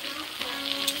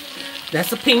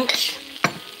 That's a pinch.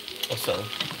 Also,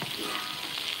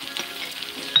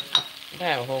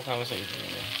 have a whole conversation.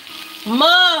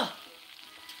 Ma,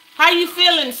 how you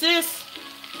feeling, sis?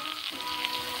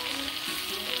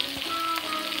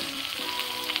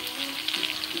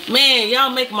 Man,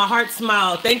 y'all make my heart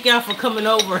smile. Thank y'all for coming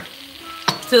over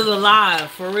to the live,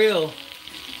 for real.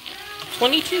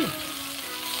 22.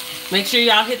 Make sure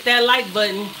y'all hit that like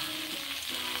button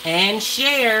and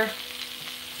share.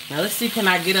 Now let's see, can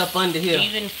I get up under here?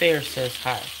 Steven Fair says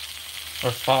hi.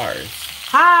 Or Fars.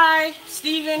 Hi,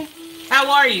 Steven.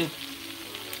 How are you?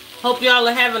 Hope y'all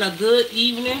are having a good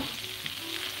evening.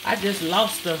 I just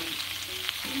lost a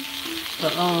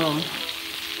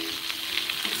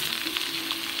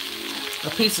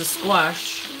piece of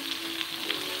squash.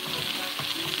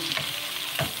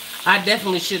 I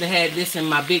definitely should have had this in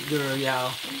my big girl,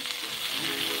 y'all.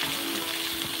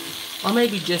 Or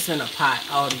maybe just in a pot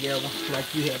altogether,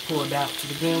 like you had pulled out to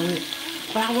begin with.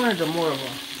 But I wanted more of a,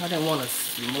 I didn't want a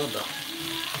smother.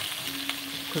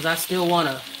 Because I still want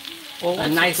a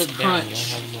nice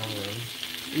crunch.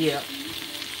 Yeah.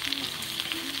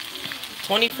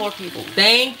 24 people.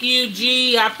 Thank you,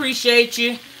 G. I appreciate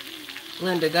you.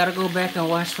 Glenda, gotta go back and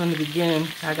watch from the beginning.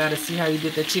 I gotta see how you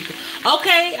did the chicken.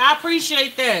 Okay, I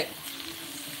appreciate that.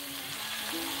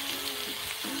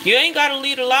 You ain't gotta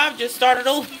lead a live, just start it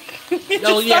over.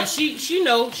 Oh yeah, she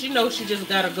knows she just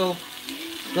gotta go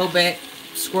back,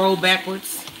 scroll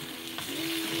backwards.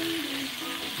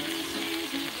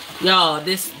 Y'all,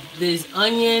 these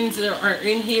onions are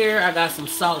in here. I got some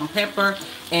salt and pepper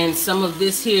and some of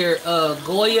this here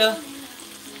Goya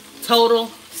total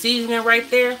seasoning right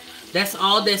there. That's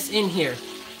all that's in here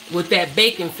with that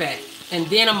bacon fat. And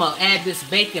then I'm gonna add this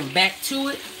bacon back to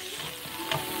it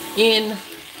in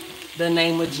the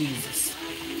name of Jesus.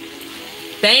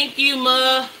 Thank you,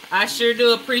 Ma. I sure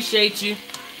do appreciate you.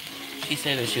 She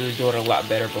said that she was doing a lot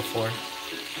better before.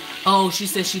 Oh, she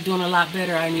said she's doing a lot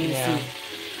better. I need to see.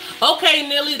 Okay,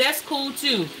 Nilly, that's cool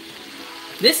too.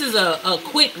 This is a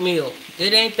quick meal.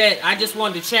 It ain't that. I just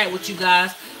wanted to chat with you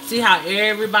guys, see how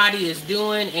everybody is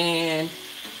doing, and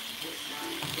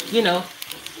you know,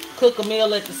 cook a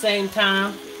meal at the same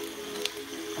time.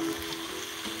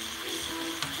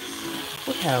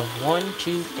 We have 1,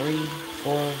 2, 3,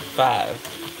 4, 5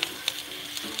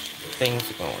 things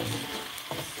going.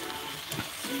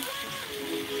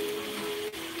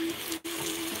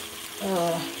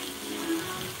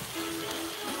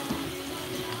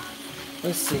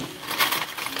 Let's see.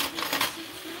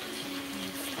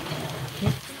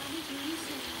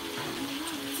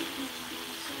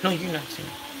 No, you're not seeing.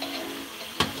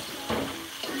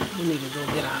 We need to go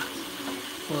get our.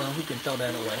 Well, we can throw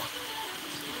that away.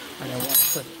 I don't want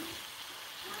to put it.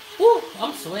 Woo!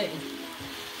 I'm sweating.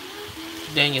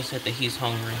 Daniel said that he's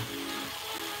hungry.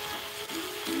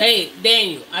 Hey,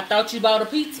 Daniel, I thought you bought a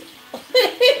pizza.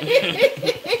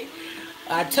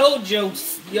 I told you,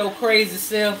 your crazy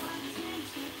self.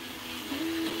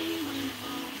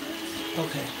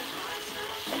 Okay.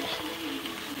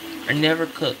 I never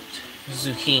cooked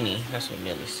zucchini. That's what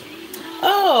Millie said.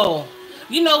 Oh,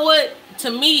 you know what? To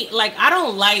me, like, I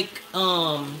don't like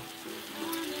my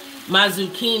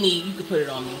zucchini. You can put it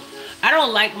on me. I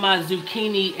don't like my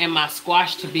zucchini and my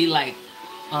squash to be like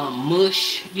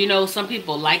mush. You know, some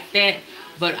people like that.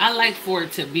 But I like for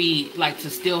it to be, like, to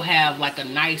still have, like, a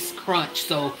nice crunch.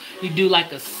 So you do,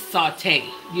 like, a saute,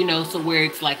 you know, so where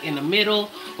it's, like, in the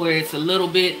middle, where it's a little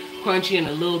bit crunchy and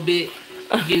a little bit,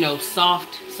 you know,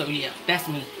 soft. So, yeah, that's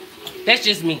me. That's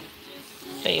just me.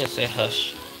 Daniel said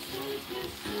hush.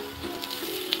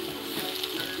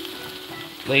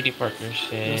 Lady Parker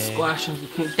said... The squash and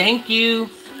zucchini. Thank you.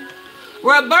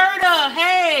 Roberta,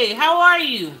 hey, how are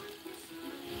you?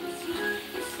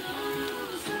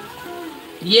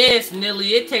 Yes,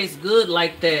 Nilly, it tastes good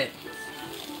like that.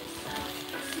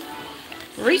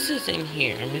 Risa's in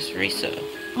here, Miss Risa.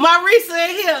 My Risa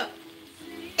in here.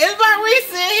 Is my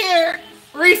Risa in here?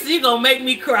 Risa, you gonna make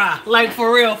me cry. Like,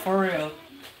 for real, for real.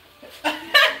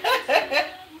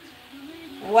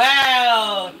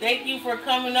 Wow. Thank you for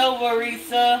coming over,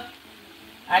 Risa.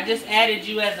 I just added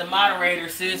you as a moderator,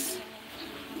 sis.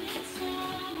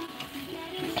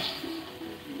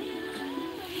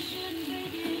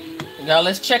 Y'all,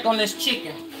 let's check on this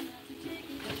chicken.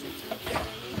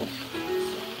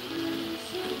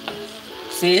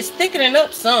 See, it's thickening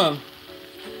up some.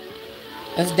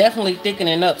 It's definitely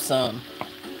thickening up some.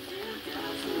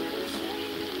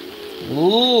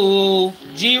 Ooh,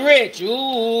 G-Rich,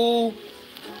 ooh.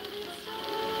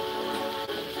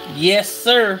 Yes,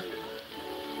 sir.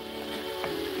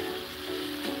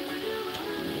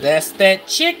 That's that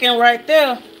chicken right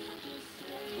there.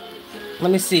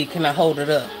 Let me see, can I hold it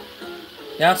up?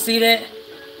 Y'all see that?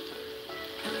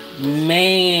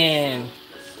 Man.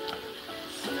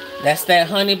 That's that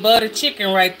honey butter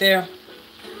chicken right there.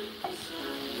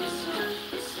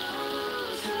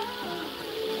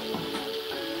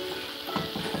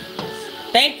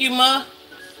 Thank you, Ma.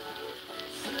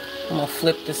 I'm gonna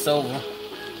flip this over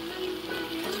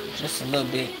just a little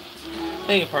bit.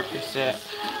 Hey, Parker said,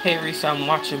 "Hey, Reese, I'm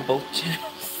watching both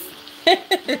channels."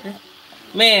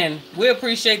 Man, we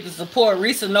appreciate the support.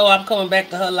 Risa know I'm coming back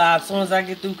to her live as soon as I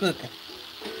get through cooking.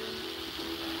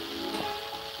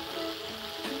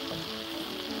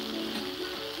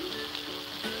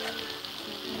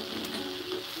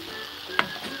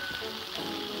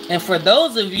 And for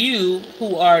those of you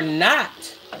who are not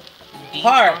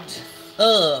part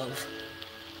of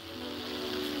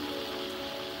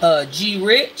G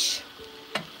Rich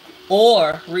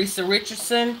or Risa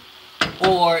Richardson,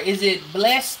 or is it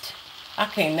Blessed? I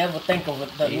can't never think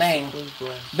of the name.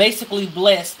 Basically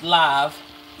Blessed Live.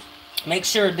 Make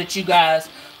sure that you guys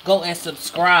go and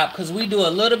subscribe, because we do a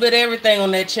little bit of everything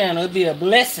on that channel. It'd be a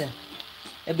blessing.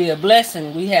 It'd be a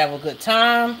blessing. We have a good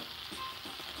time.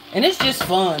 And it's just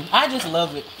fun. I just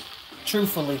love it.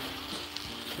 Truthfully.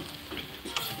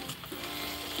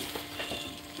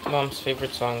 Mom's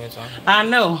favorite song is on. I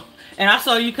know. And I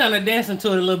saw you kind of dancing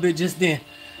to it a little bit just then.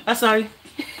 I saw you.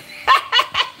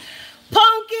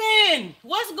 Pumpkin!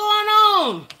 What's going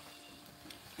on?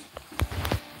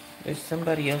 There's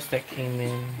somebody else that came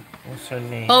in. What's her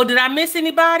name? Oh, did I miss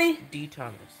anybody? D.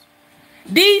 Thomas.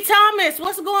 D. Thomas,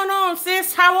 what's going on,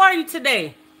 sis? How are you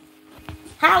today?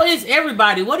 How is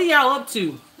everybody? What are y'all up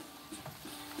to?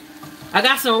 I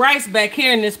got some rice back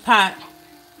here in this pot.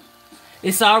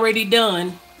 It's already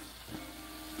done.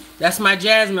 That's my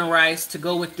jasmine rice to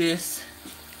go with this.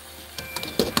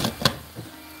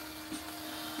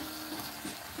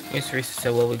 Miss Risa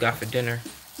said, "What we got for dinner?"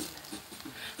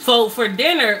 So for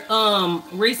dinner,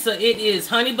 Risa, it is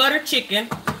honey butter chicken,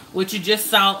 which you just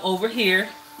saw over here.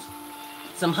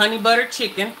 Some honey butter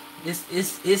chicken. It's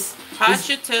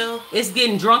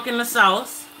getting drunk in the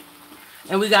sauce.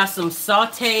 And we got some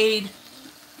sauteed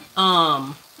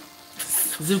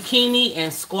zucchini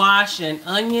and squash and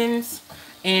onions.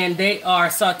 And they are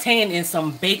sauteing in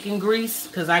some bacon grease,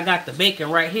 because I got the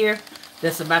bacon right here.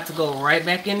 That's about to go right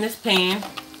back in this pan.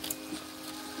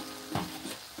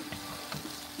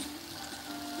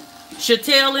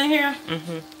 Chantel in here?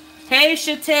 Mm-hmm. Hey,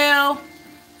 Chantel.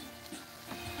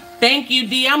 Thank you,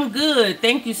 D. I'm good.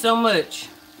 Thank you so much.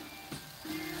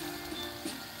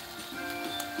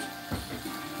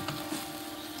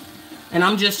 And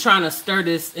I'm just trying to stir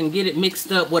this and get it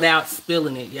mixed up without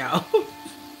spilling it, y'all.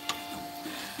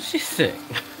 She's sick.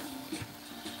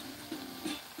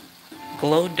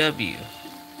 Glow W.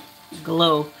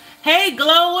 Glow. Hey,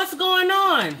 Glow, what's going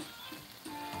on?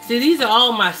 See, these are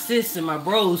all my sis and my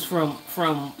bros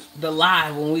from the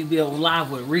live when we be on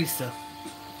live with Risa.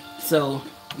 So,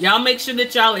 y'all make sure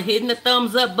that y'all are hitting the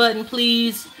thumbs up button,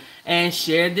 please. And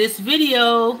share this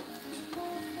video.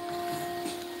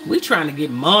 We trying to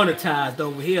get monetized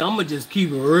over here. I'm going to just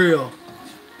keep it real.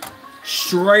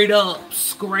 Straight up.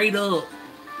 Straight up.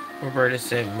 Roberta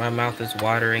said, "My mouth is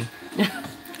watering."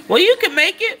 Well, you can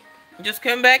make it. Just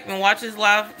come back and watch this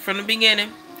live from the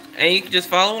beginning. And you can just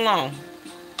follow along.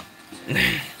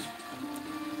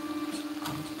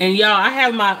 And y'all, I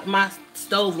have my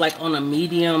stove like on a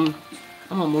medium.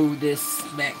 I'm going to move this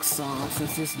back some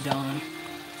since it's done.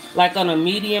 Like on a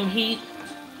medium heat.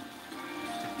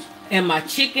 And my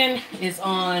chicken is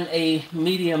on a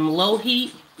medium low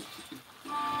heat.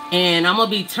 And I'm going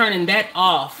to be turning that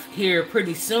off here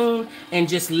pretty soon and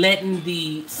just letting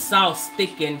the sauce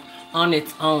thicken on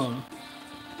its own.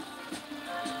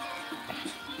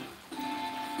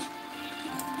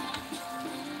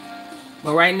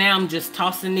 But right now I'm just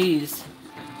tossing these.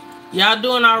 Y'all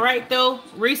doing all right though?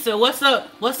 Risa, what's up?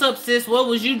 What's up, sis? What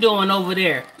was you doing over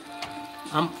there?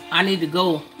 I need to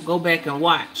go back and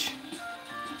watch.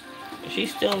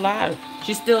 She's still alive.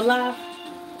 She's still alive?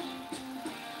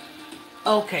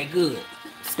 Okay, good.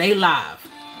 Stay live.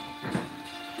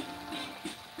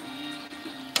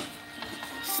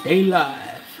 Stay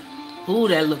live. Ooh,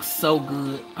 that looks so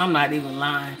good. I'm not even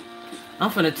lying.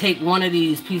 I'm finna take one of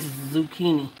these pieces of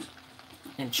zucchini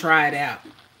and try it out.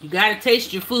 You gotta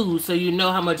taste your food so you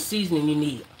know how much seasoning you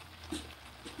need.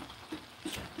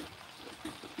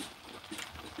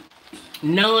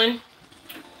 None.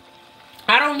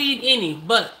 I don't need any,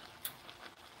 but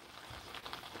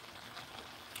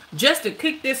just to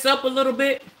kick this up a little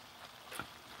bit,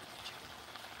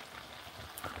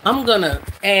 I'm gonna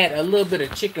add a little bit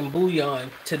of chicken bouillon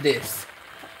to this.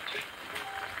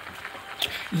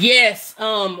 Yes,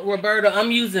 Roberta,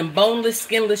 I'm using boneless,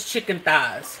 skinless chicken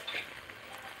thighs.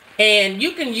 And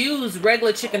you can use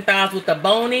regular chicken thighs with the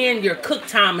bone in. Your cook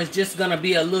time is just going to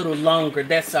be a little longer.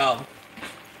 That's all.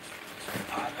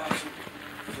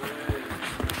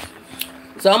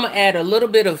 So I'm going to add a little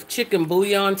bit of chicken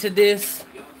bouillon to this.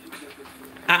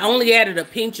 I only added a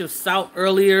pinch of salt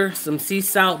earlier, some sea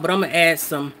salt, but I'm going to add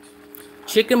some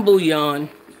chicken bouillon.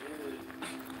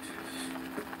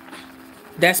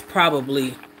 That's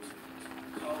probably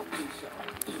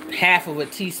half of a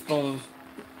teaspoon.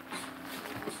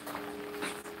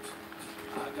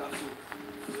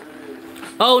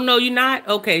 Oh, no, you're not?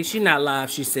 Okay, she's not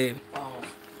live, she said. Oh,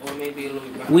 or maybe a little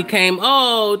bit. We came.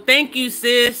 Oh, thank you,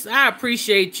 sis. I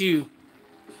appreciate you.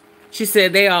 She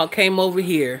said they all came over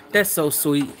here. That's so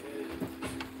sweet.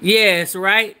 Yes,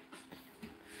 right?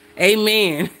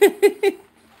 Amen.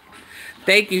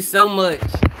 Thank you so much.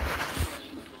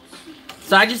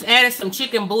 So I just added some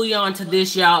chicken bouillon to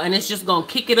this, y'all, and it's just gonna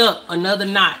kick it up another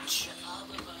notch.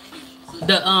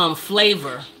 The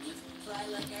flavor.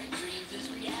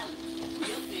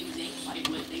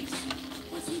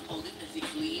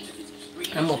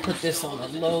 I'm gonna put this on the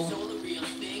low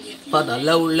for the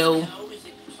low.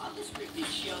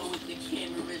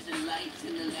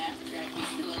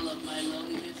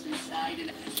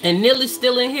 And Nilly's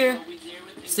still in here.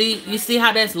 See, you see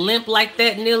how that's limp like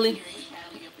that, Nilly?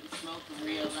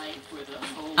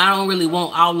 I don't really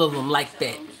want all of them like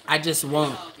that.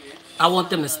 I want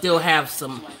them to still have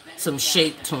some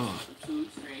shape to them.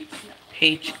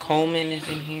 Paige Coleman is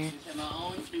in here.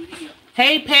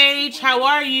 Hey, Paige, how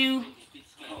are you?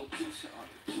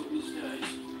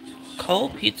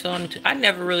 Cold pizza on the I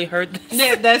never really heard this.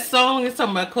 Yeah, that song is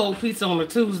talking about cold pizza on a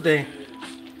Tuesday.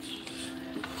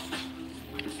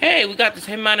 Hey, we got the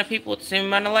same amount of people with the same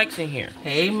amount of likes in here.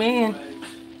 Amen.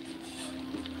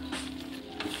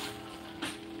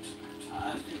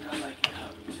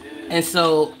 And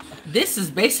so this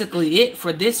is basically it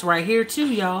for this right here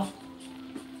too, y'all.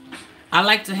 I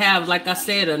like to have, like I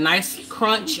said, a nice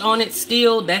crunch on it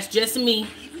still. That's just me.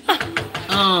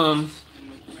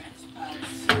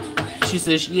 She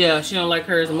says, yeah, she don't like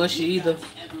hers mushy either.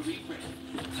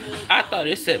 I thought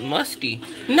it said musty.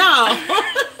 No.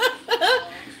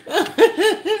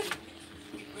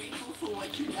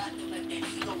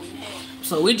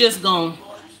 So we just gonna,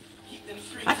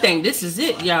 I think this is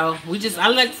it, y'all. I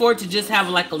like for it to just have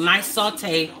like a nice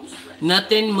saute.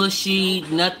 Nothing mushy,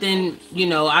 nothing, you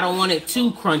know, I don't want it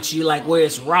too crunchy like where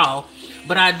it's raw.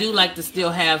 But I do like to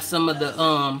still have some of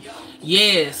the,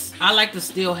 yes, I like to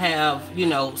still have, you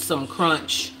know, some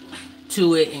crunch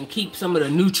to it and keep some of the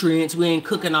nutrients. We ain't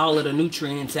cooking all of the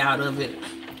nutrients out of it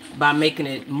by making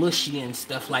it mushy and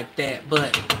stuff like that.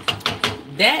 But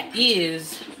that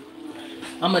is,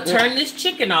 I'm going to turn this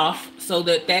chicken off so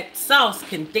that that sauce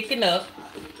can thicken up.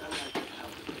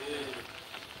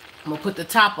 I'm going to put the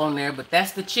top on there, but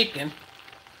that's the chicken.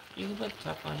 You can put the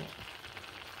top on it.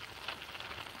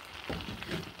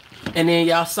 And then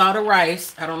y'all saw the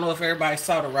rice. I don't know if everybody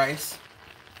saw the rice.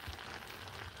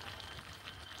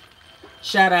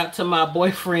 Shout out to my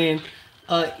boyfriend,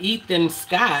 Ethan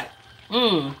Scott.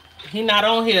 He not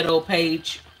on here though,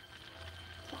 Paige.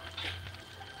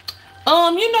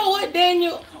 You know what,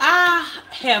 Daniel? I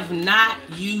have not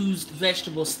used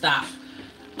vegetable stock.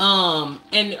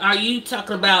 And are you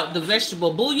talking about the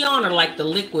vegetable bouillon or like the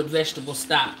liquid vegetable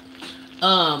stock?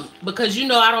 Because you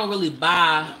know I don't really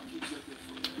buy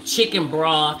chicken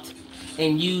broth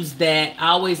and use that. I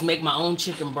always make my own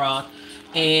chicken broth.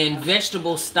 And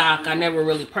vegetable stock, I never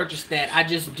really purchased that. I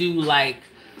just do like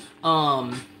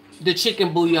the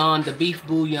chicken bouillon, the beef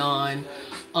bouillon,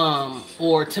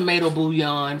 or tomato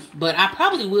bouillon. But I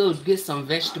probably will get some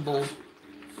vegetable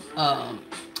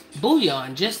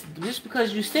bouillon just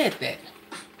because you said that.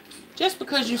 Just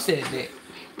because you said that.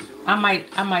 I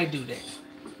might do that.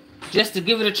 Just to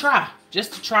give it a try.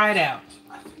 Just to try it out.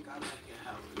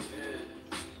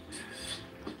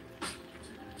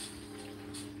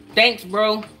 Thanks,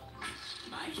 bro.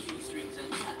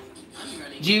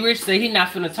 G Rich said he not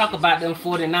finna talk about them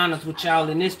 49ers with y'all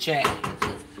in this chat.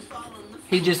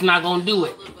 He just not gonna do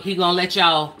it. He gonna let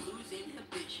y'all,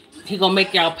 he gonna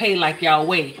make y'all pay like y'all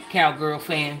weigh, cowgirl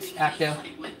fans out there.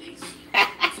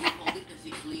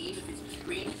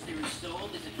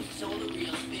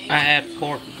 I had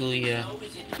pork Goya.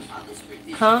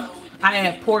 Huh? I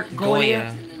had pork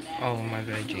Goya. Oh my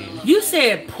god, James. You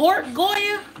said pork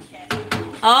Goya?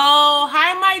 Oh,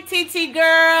 hi, my TT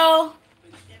girl.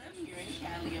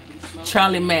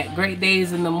 Charlie Mack, great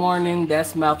days in the morning.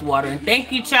 That's mouth-watering.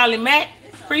 Thank you, Charlie Mack.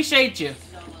 Appreciate you.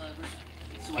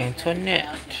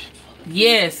 Antoinette.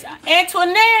 Yes,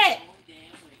 Antoinette.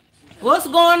 What's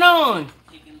going on?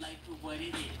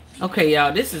 Okay,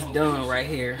 y'all, this is done right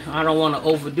here. I don't want to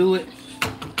overdo it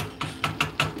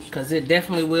because it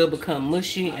definitely will become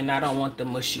mushy, and I don't want the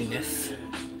mushiness.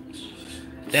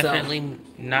 Definitely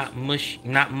not mushy,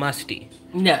 not musty.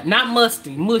 No, not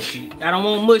musty, mushy. I don't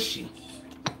want mushy.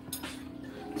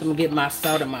 So I'm gonna get my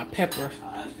salt and my pepper.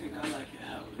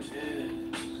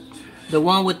 The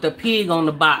one with the pig on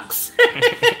the box.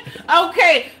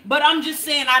 Okay, but I'm just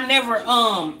saying I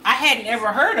hadn't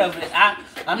ever heard of it.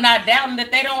 I'm not doubting that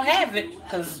they don't have it,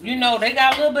 because you know they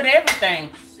got a little bit of everything.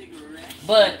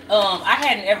 But I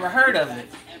hadn't ever heard of it.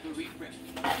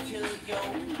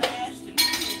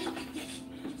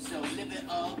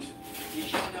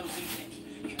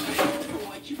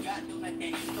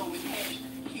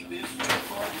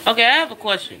 Okay, I have a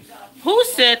question. Who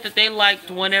said that they liked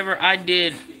whenever I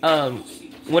do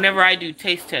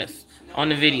taste tests on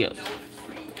the videos?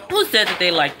 Who said that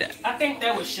they liked that? I think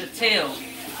that was Chantel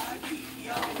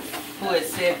who had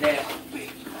said that.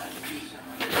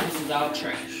 This is all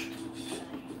trash.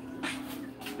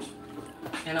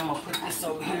 And I'm gonna put this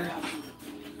over here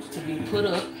to be put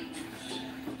up.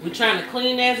 We're trying to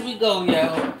clean as we go,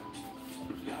 y'all.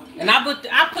 And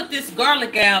I put this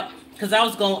garlic out because I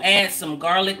was gonna add some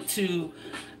garlic to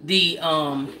the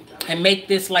and make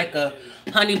this like a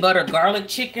honey butter garlic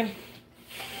chicken.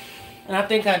 And I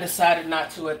think I decided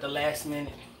not to at the last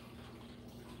minute.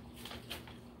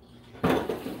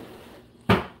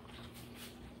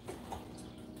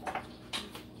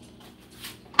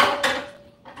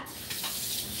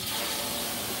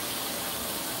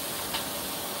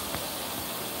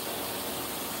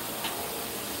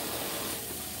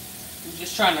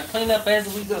 Just trying to clean up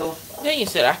as we go. Then you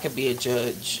said I could be a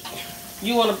judge.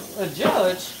 You want a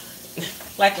judge?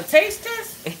 Like a taste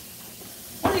test?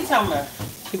 What are you talking about?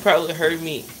 You probably heard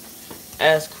me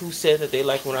ask who said that they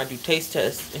like when I do taste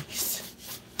tests.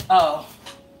 Oh.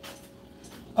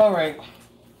 All right.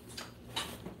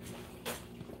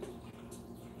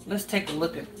 Let's take a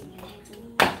look at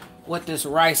what this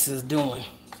rice is doing.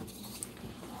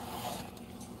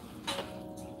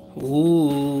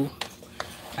 Ooh.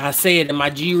 I say it in my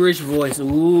G Rich voice.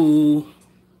 Ooh.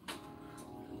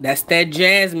 That's that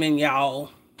jasmine, y'all.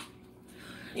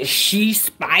 She's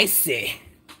spicy.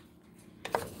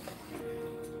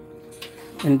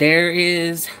 And there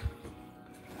is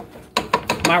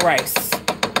my rice.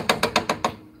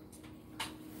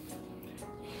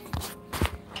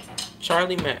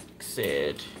 Charlie Mack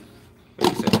said,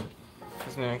 what is it?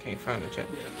 Because now I can't find the chat.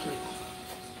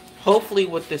 Hopefully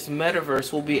with this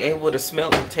metaverse, we'll be able to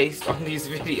smell and taste on these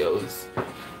videos.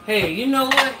 Hey, you know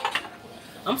what?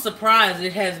 I'm surprised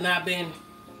it has not been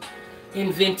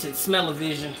invented,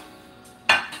 smell-o-vision.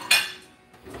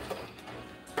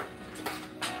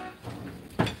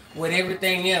 With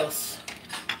everything else.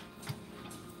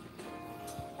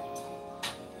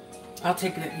 I'll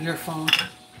take your phone.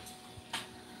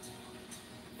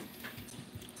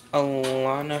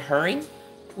 Alana Hurring?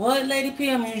 What, Lady P?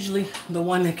 I'm usually the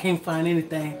one that can't find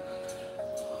anything.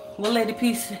 What, Lady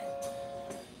P?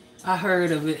 I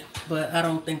heard of it, but I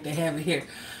don't think they have it here.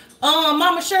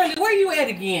 Mama Shirley, where you at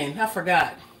again? I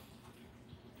forgot.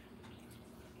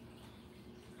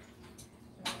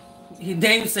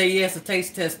 Dave say yes, a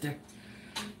taste tester.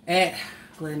 At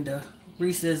Glenda.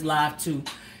 Reese is live too.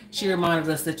 She reminded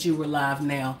us that you were live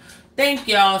now. Thank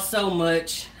y'all so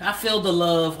much. I feel the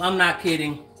love. I'm not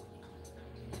kidding.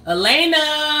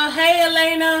 Elena. Hey,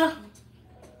 Elena.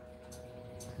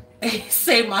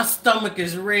 Say my stomach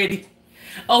is ready.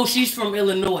 Oh, she's from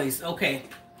Illinois. Okay.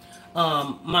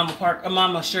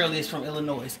 Mama Shirley is from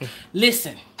Illinois.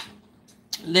 Listen.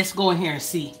 Let's go in here and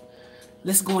see.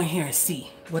 Let's go in here and see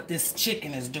what this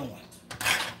chicken is doing.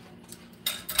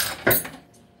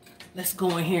 Let's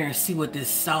go in here and see what this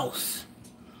sauce.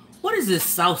 What is this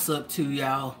sauce up to,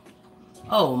 y'all?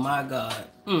 Oh my God.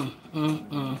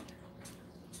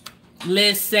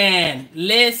 Listen.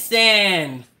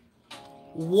 Listen.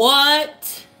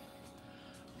 What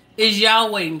is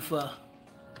y'all waiting for?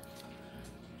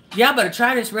 Y'all better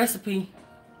try this recipe.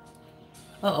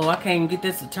 Uh-oh, I can't even get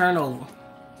this to turn over.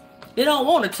 It don't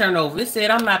want to turn over. It said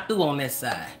I'm not through on this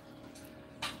side.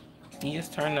 You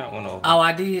just turned that one over. Oh,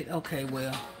 I did? Okay,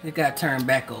 well, it got turned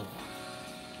back over.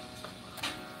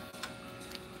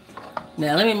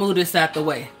 Now, let me move this out the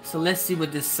way. So, let's see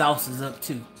what this sauce is up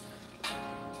to.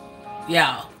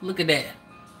 Y'all, look at that.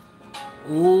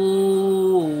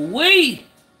 Ooh-wee.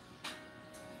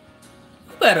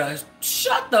 You better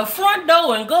shut the front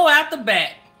door and go out the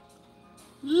back.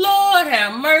 Lord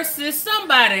have mercy.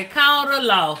 Somebody called the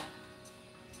law.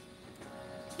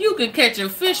 You can catch a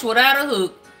fish without a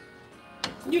hook.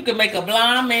 You can make a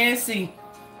blind man see.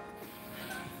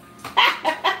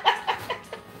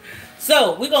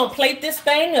 So we're gonna plate this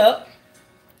thing up.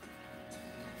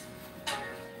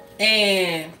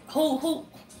 And who?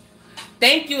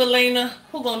 Thank you, Elena.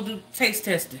 Who gonna do taste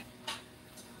testing?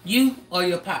 You or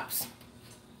your pops?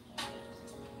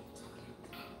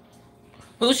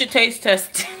 Who should taste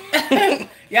test?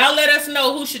 Y'all let us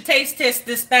know who should taste test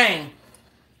this thing.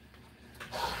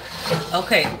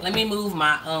 Okay, let me move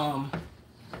my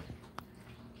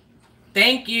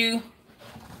thank you.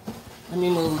 Let me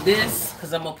move this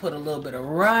because I'm gonna put a little bit of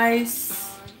rice.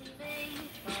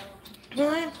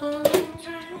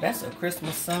 That's a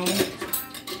Christmas song.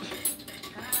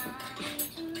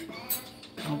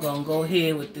 I'm gonna go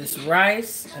ahead with this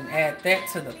rice and add that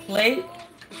to the plate.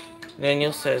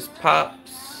 Daniel says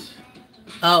pops.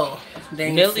 Oh,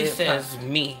 Nelly says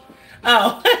me.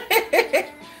 Oh,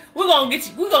 we're gonna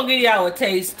give y'all a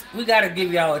taste. We gotta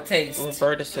give y'all a taste.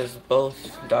 Roberta says both.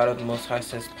 Daughter of the Most High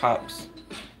says pops.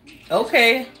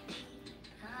 Okay.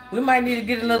 We might need to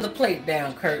get another plate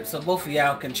down, Kurt, so both of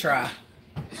y'all can try.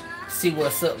 See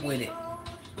what's up with it.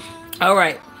 All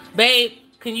right, babe,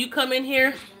 can you come in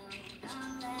here?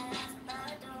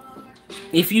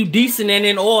 If you decent and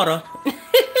in order.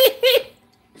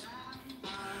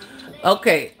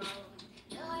 Okay.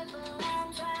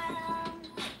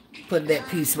 Put that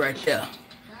piece right there.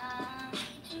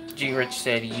 G Rich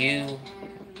said you.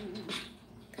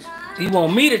 You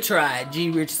want me to try it, G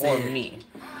Rich said. Or me.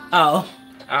 Oh.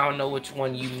 I don't know which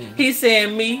one you mean. He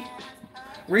said me.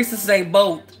 Risa say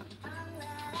both.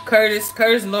 Curtis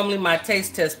normally my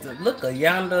taste tester. Look a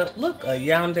yonder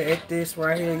at this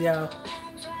right here, y'all.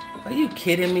 Are you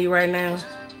kidding me right now?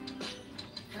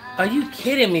 Are you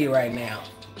kidding me right now?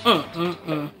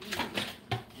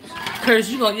 Curtis,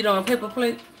 you gonna eat on a paper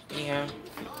plate? Yeah.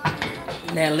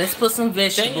 Now let's put some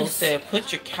vegetables. Daniel said,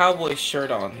 put your cowboy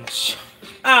shirt on.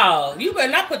 Oh, you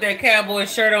better not put that cowboy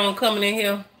shirt on coming in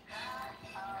here.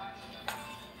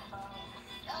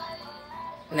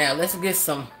 Now let's get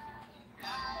some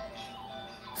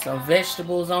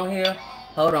vegetables on here.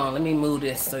 Hold on, let me move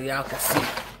this so y'all can see.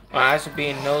 My eyes are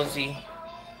being nosy.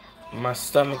 My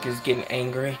stomach is getting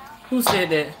angry. Who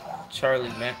said that? Charlie,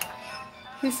 man.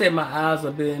 He said my eyes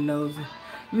are being nosy.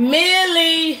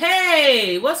 Millie,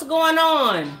 hey, what's going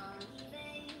on?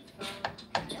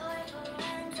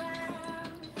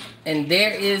 And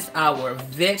there is our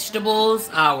vegetables,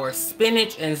 our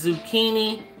spinach and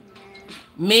zucchini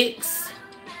mix.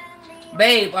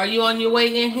 Babe, are you on your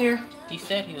way in here? He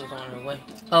said he was on her way.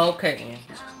 Okay.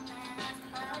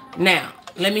 Now,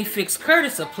 let me fix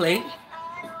Curtis a plate.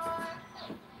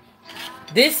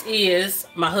 This is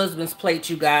my husband's plate,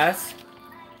 you guys.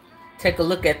 Take a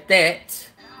look at that.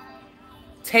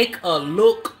 Take a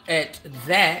look at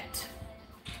that.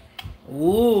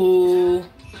 Ooh.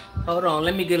 Hold on,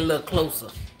 let me get a little closer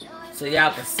so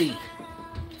y'all can see.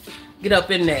 Get up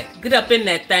in that. Get up in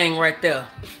that thing right there.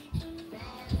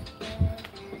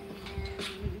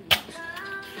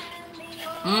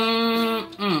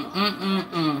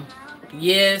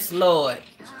 Yes, Lord.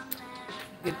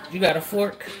 You got a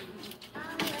fork?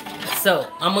 So,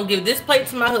 I'm going to give this plate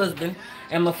to my husband.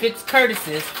 And I'm going to fix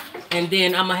Curtis's. And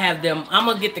then I'm going to have them. I'm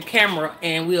going to get the camera.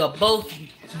 And they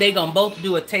going to both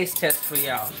do a taste test for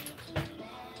y'all.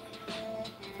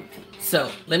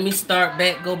 So, let me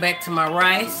go back to my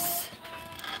rice.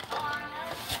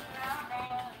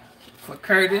 For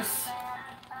Curtis.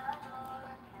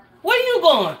 Where you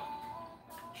going?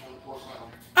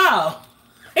 Oh,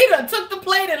 he done took the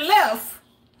plate and left.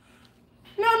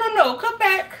 No, come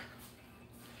back.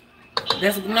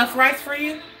 There's enough rice for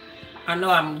you? I know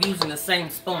I'm using the same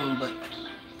spoon, but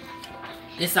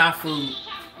it's our food.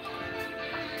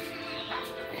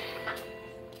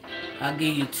 I'll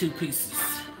give you 2 pieces.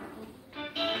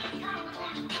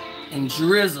 And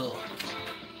drizzle.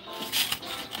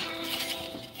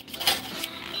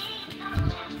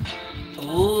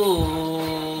 Ooh.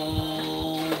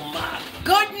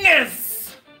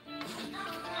 Goodness!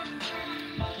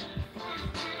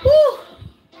 Woo!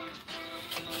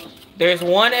 There's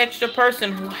one extra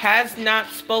person who has not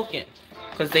spoken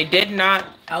because they did not.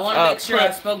 I want to make sure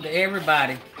I spoke to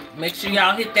everybody. Make sure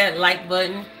y'all hit that like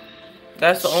button.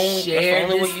 That's the only. Share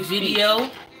that's the only this way you video.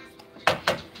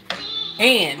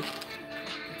 And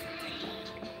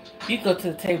you go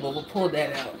to the table. We'll pull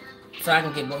that out so I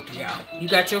can get both of y'all. You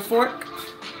got your fork?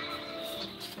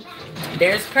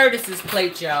 There's Curtis's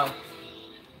plate, y'all.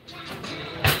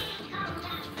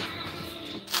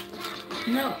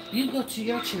 No, you go to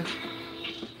your chair.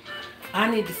 I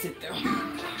need to sit there.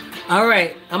 All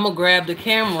right, I'm gonna grab the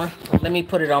camera. Let me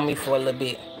put it on me for a little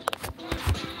bit.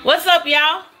 What's up,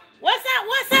 y'all? What's up?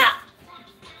 What's up?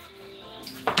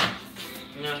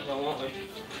 No, don't want me.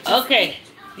 Okay,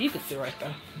 You can sit right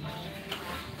there.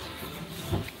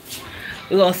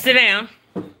 We're gonna sit down.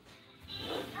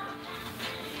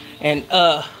 And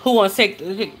who wants to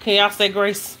take? Can y'all say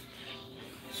grace?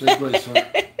 Say grace,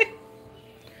 sir.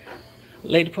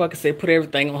 Lady Parker said, "Put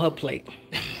everything on her plate."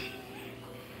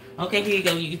 Okay, here you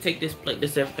go. You can take this plate.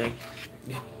 This everything.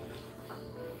 Yeah.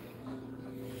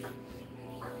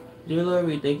 Dear Lord,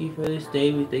 we thank you for this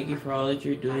day. We thank you for all that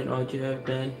you're doing, all that you have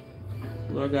done.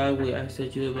 Lord God, we ask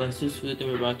that you would bless this food that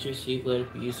we're about to receive. Let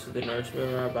it be used for the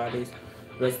nourishment of our bodies.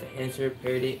 Bless the hands who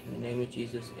prepared it. In the name of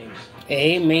Jesus, amen.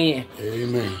 Amen.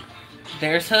 Amen.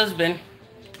 There's husband.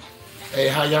 Hey,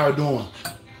 how y'all doing?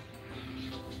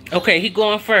 Okay, he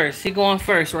going first. He going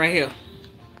first right here.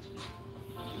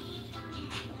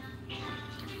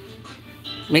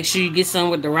 Make sure you get some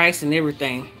with the rice and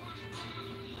everything.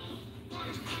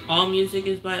 All music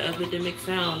is by Epidemic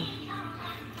Sound.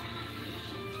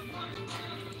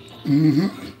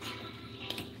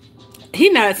 He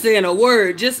not saying a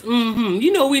word, just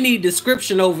You know we need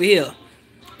description over here.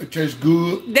 It tastes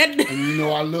good. That And you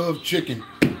know I love chicken.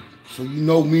 So you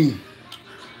know me.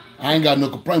 I ain't got no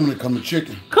complaint when it comes to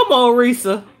chicken. Come on,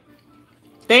 Risa.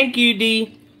 Thank you,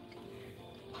 D.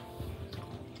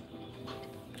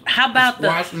 How about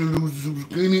Squash and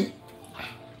zucchini,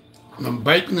 and the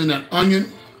bacon and that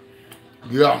onion.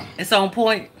 Yeah. It's on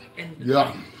point.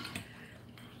 Yeah.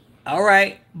 All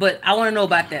right, but I want to know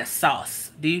about that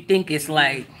sauce. Do you think it's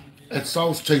like... That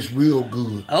sauce tastes real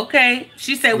good. Okay.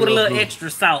 She said with a Real little good. extra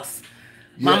sauce.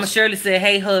 Yes. Mama Shirley said,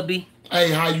 "Hey, hubby."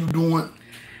 Hey, how you doing?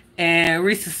 And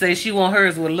Risa said she want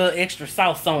hers with a little extra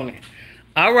sauce on it.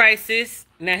 All right, sis.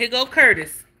 Now here go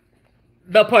Curtis,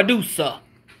 the producer.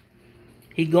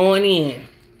 He going in.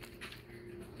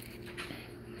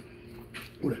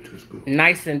 Oh, that tastes good.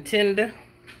 Nice and tender.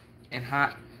 And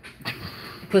hot.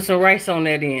 Put some rice on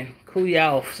that in. Cool you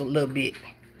off a little bit.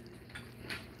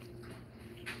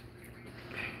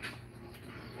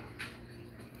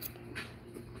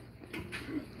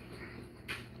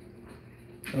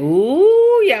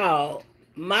 Ooh, y'all.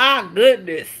 My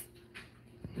goodness.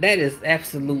 That is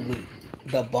absolutely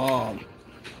the bomb.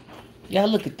 Y'all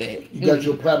look at that. You got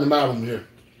your platinum album here.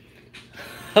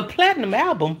 A platinum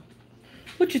album?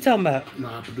 What you talking about?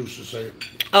 Nah, producer say it.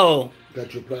 Oh.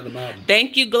 Got your platinum album.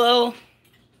 Thank you, Glow.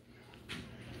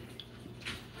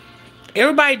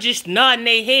 Everybody just nodding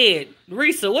their head.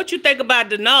 Risa, what you think about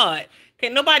the nod?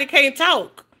 Nobody can't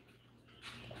talk.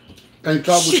 Can't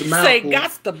talk with She your mouth say, full.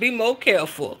 "Gots to be more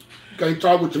careful." Can't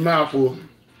talk with your mouth full.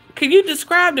 Can you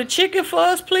describe the chicken for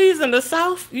us, please, and the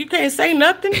sauce? You can't say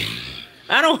nothing?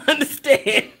 I don't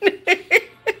understand.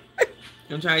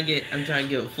 I'm trying to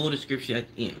give a full description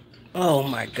at the end. Oh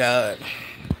my God.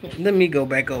 Let me go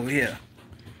back over here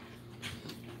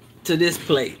to this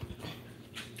plate.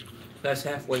 That's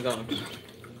halfway gone.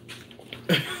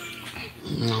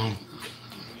 No.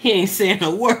 He ain't saying a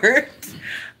word.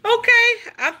 Okay,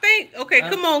 I think. Okay,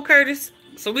 come on, Curtis.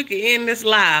 So we can end this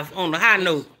live on a high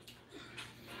note.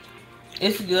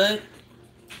 It's good.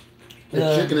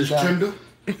 The chicken is tender.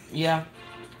 Yeah.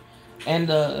 And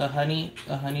the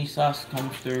honey sauce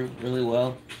comes through really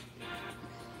well.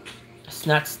 It's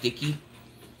not sticky,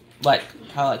 like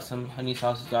how like some honey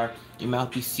sauces are. Your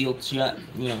mouth be sealed shut,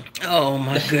 you know. Oh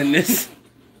my goodness.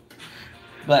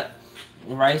 But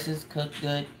the rice is cooked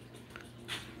good.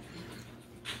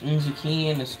 And zucchini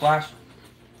and the squash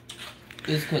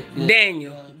is cooked good.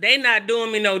 Daniel, they not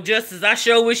doing me no justice. I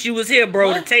sure wish you was here, bro,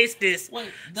 What? to taste this. Wait,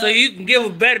 So you can give a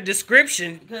better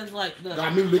description. because like the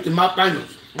Got me licking my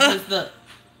fingers. because the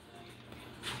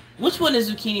which one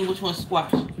is zucchini? Which one's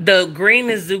squash? The green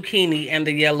is zucchini and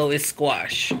the yellow is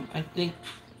squash. I think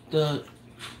the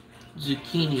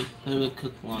zucchini could have been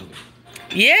cooked longer.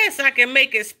 Yes, I can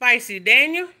make it spicy,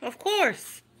 Daniel. Of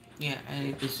course. Yeah, I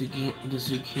think the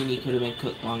zucchini could have been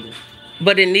cooked longer.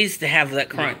 But it needs to have that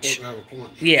crunch. Have a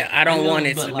crunch. Yeah, I don't I know, want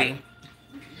it but, to like, be.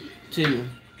 Too,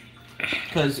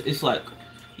 because it's like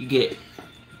you get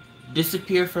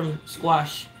disappear from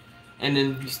squash, and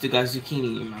then you still got zucchini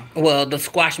in your mouth. Well, the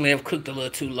squash may have cooked a little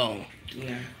too long.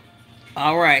 Yeah.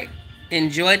 All right.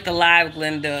 Enjoyed the live,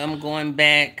 Glenda. I'm going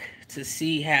back to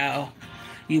see how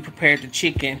you prepared the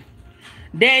chicken.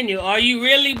 Daniel, are you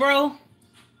really, bro?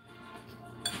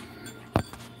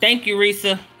 Thank you,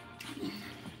 Risa.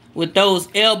 With those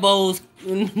elbows,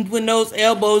 when those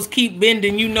elbows keep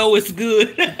bending, you know it's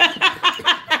good.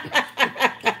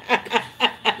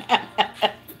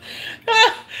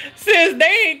 Since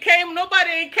they ain't came, nobody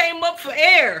ain't came up for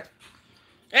air.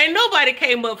 Ain't nobody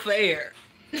came up for air.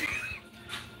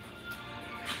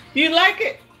 You like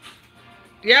it?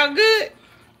 Y'all good?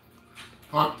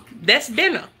 Huh? That's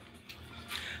dinner.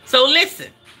 So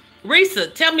listen,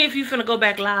 Risa, tell me if you finna go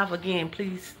back live again,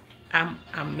 please. I'm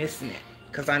missing it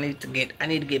because I need to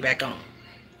get back on.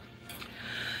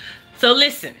 So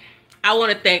listen, I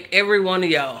want to thank every one of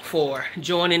y'all for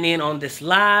joining in on this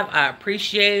live. I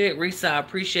appreciate it. Risa, I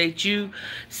appreciate you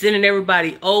sending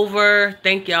everybody over.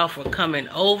 Thank y'all for coming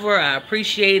over. I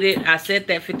appreciate it. I said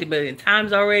that 50 million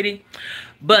times already,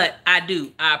 but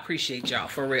I appreciate y'all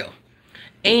for real.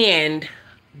 And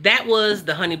that was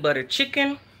the honey butter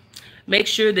chicken. Make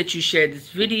sure that you share this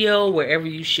video wherever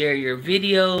you share your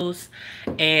videos,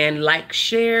 and like,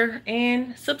 share,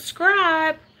 and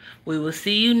subscribe. We will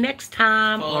see you next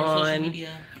time. Follow our social media.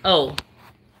 Oh,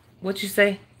 what you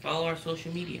say? Follow our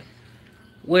social media.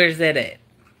 Where's that at?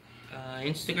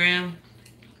 Instagram.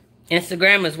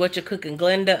 Instagram is Whatcha Cookin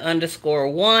Glenda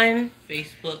 _1.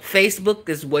 Facebook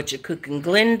is Whatcha Cookin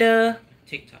Glenda.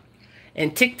 TikTok.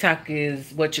 And TikTok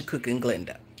is Whatcha Cookin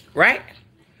Glenda. Right?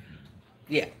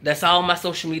 Yeah, that's all my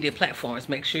social media platforms.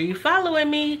 Make sure you're following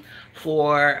me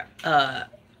for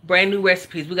brand new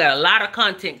recipes. We got a lot of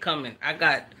content coming. I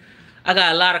got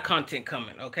a lot of content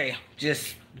coming, okay?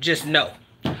 Just know.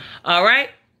 All right?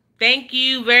 Thank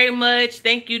you very much.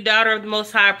 Thank you, daughter of the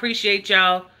Most High. Appreciate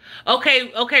y'all.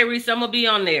 Okay, Reese, I'm going to be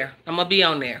on there. And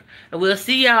we'll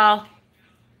see y'all.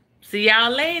 See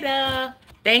y'all later.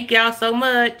 Thank y'all so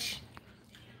much.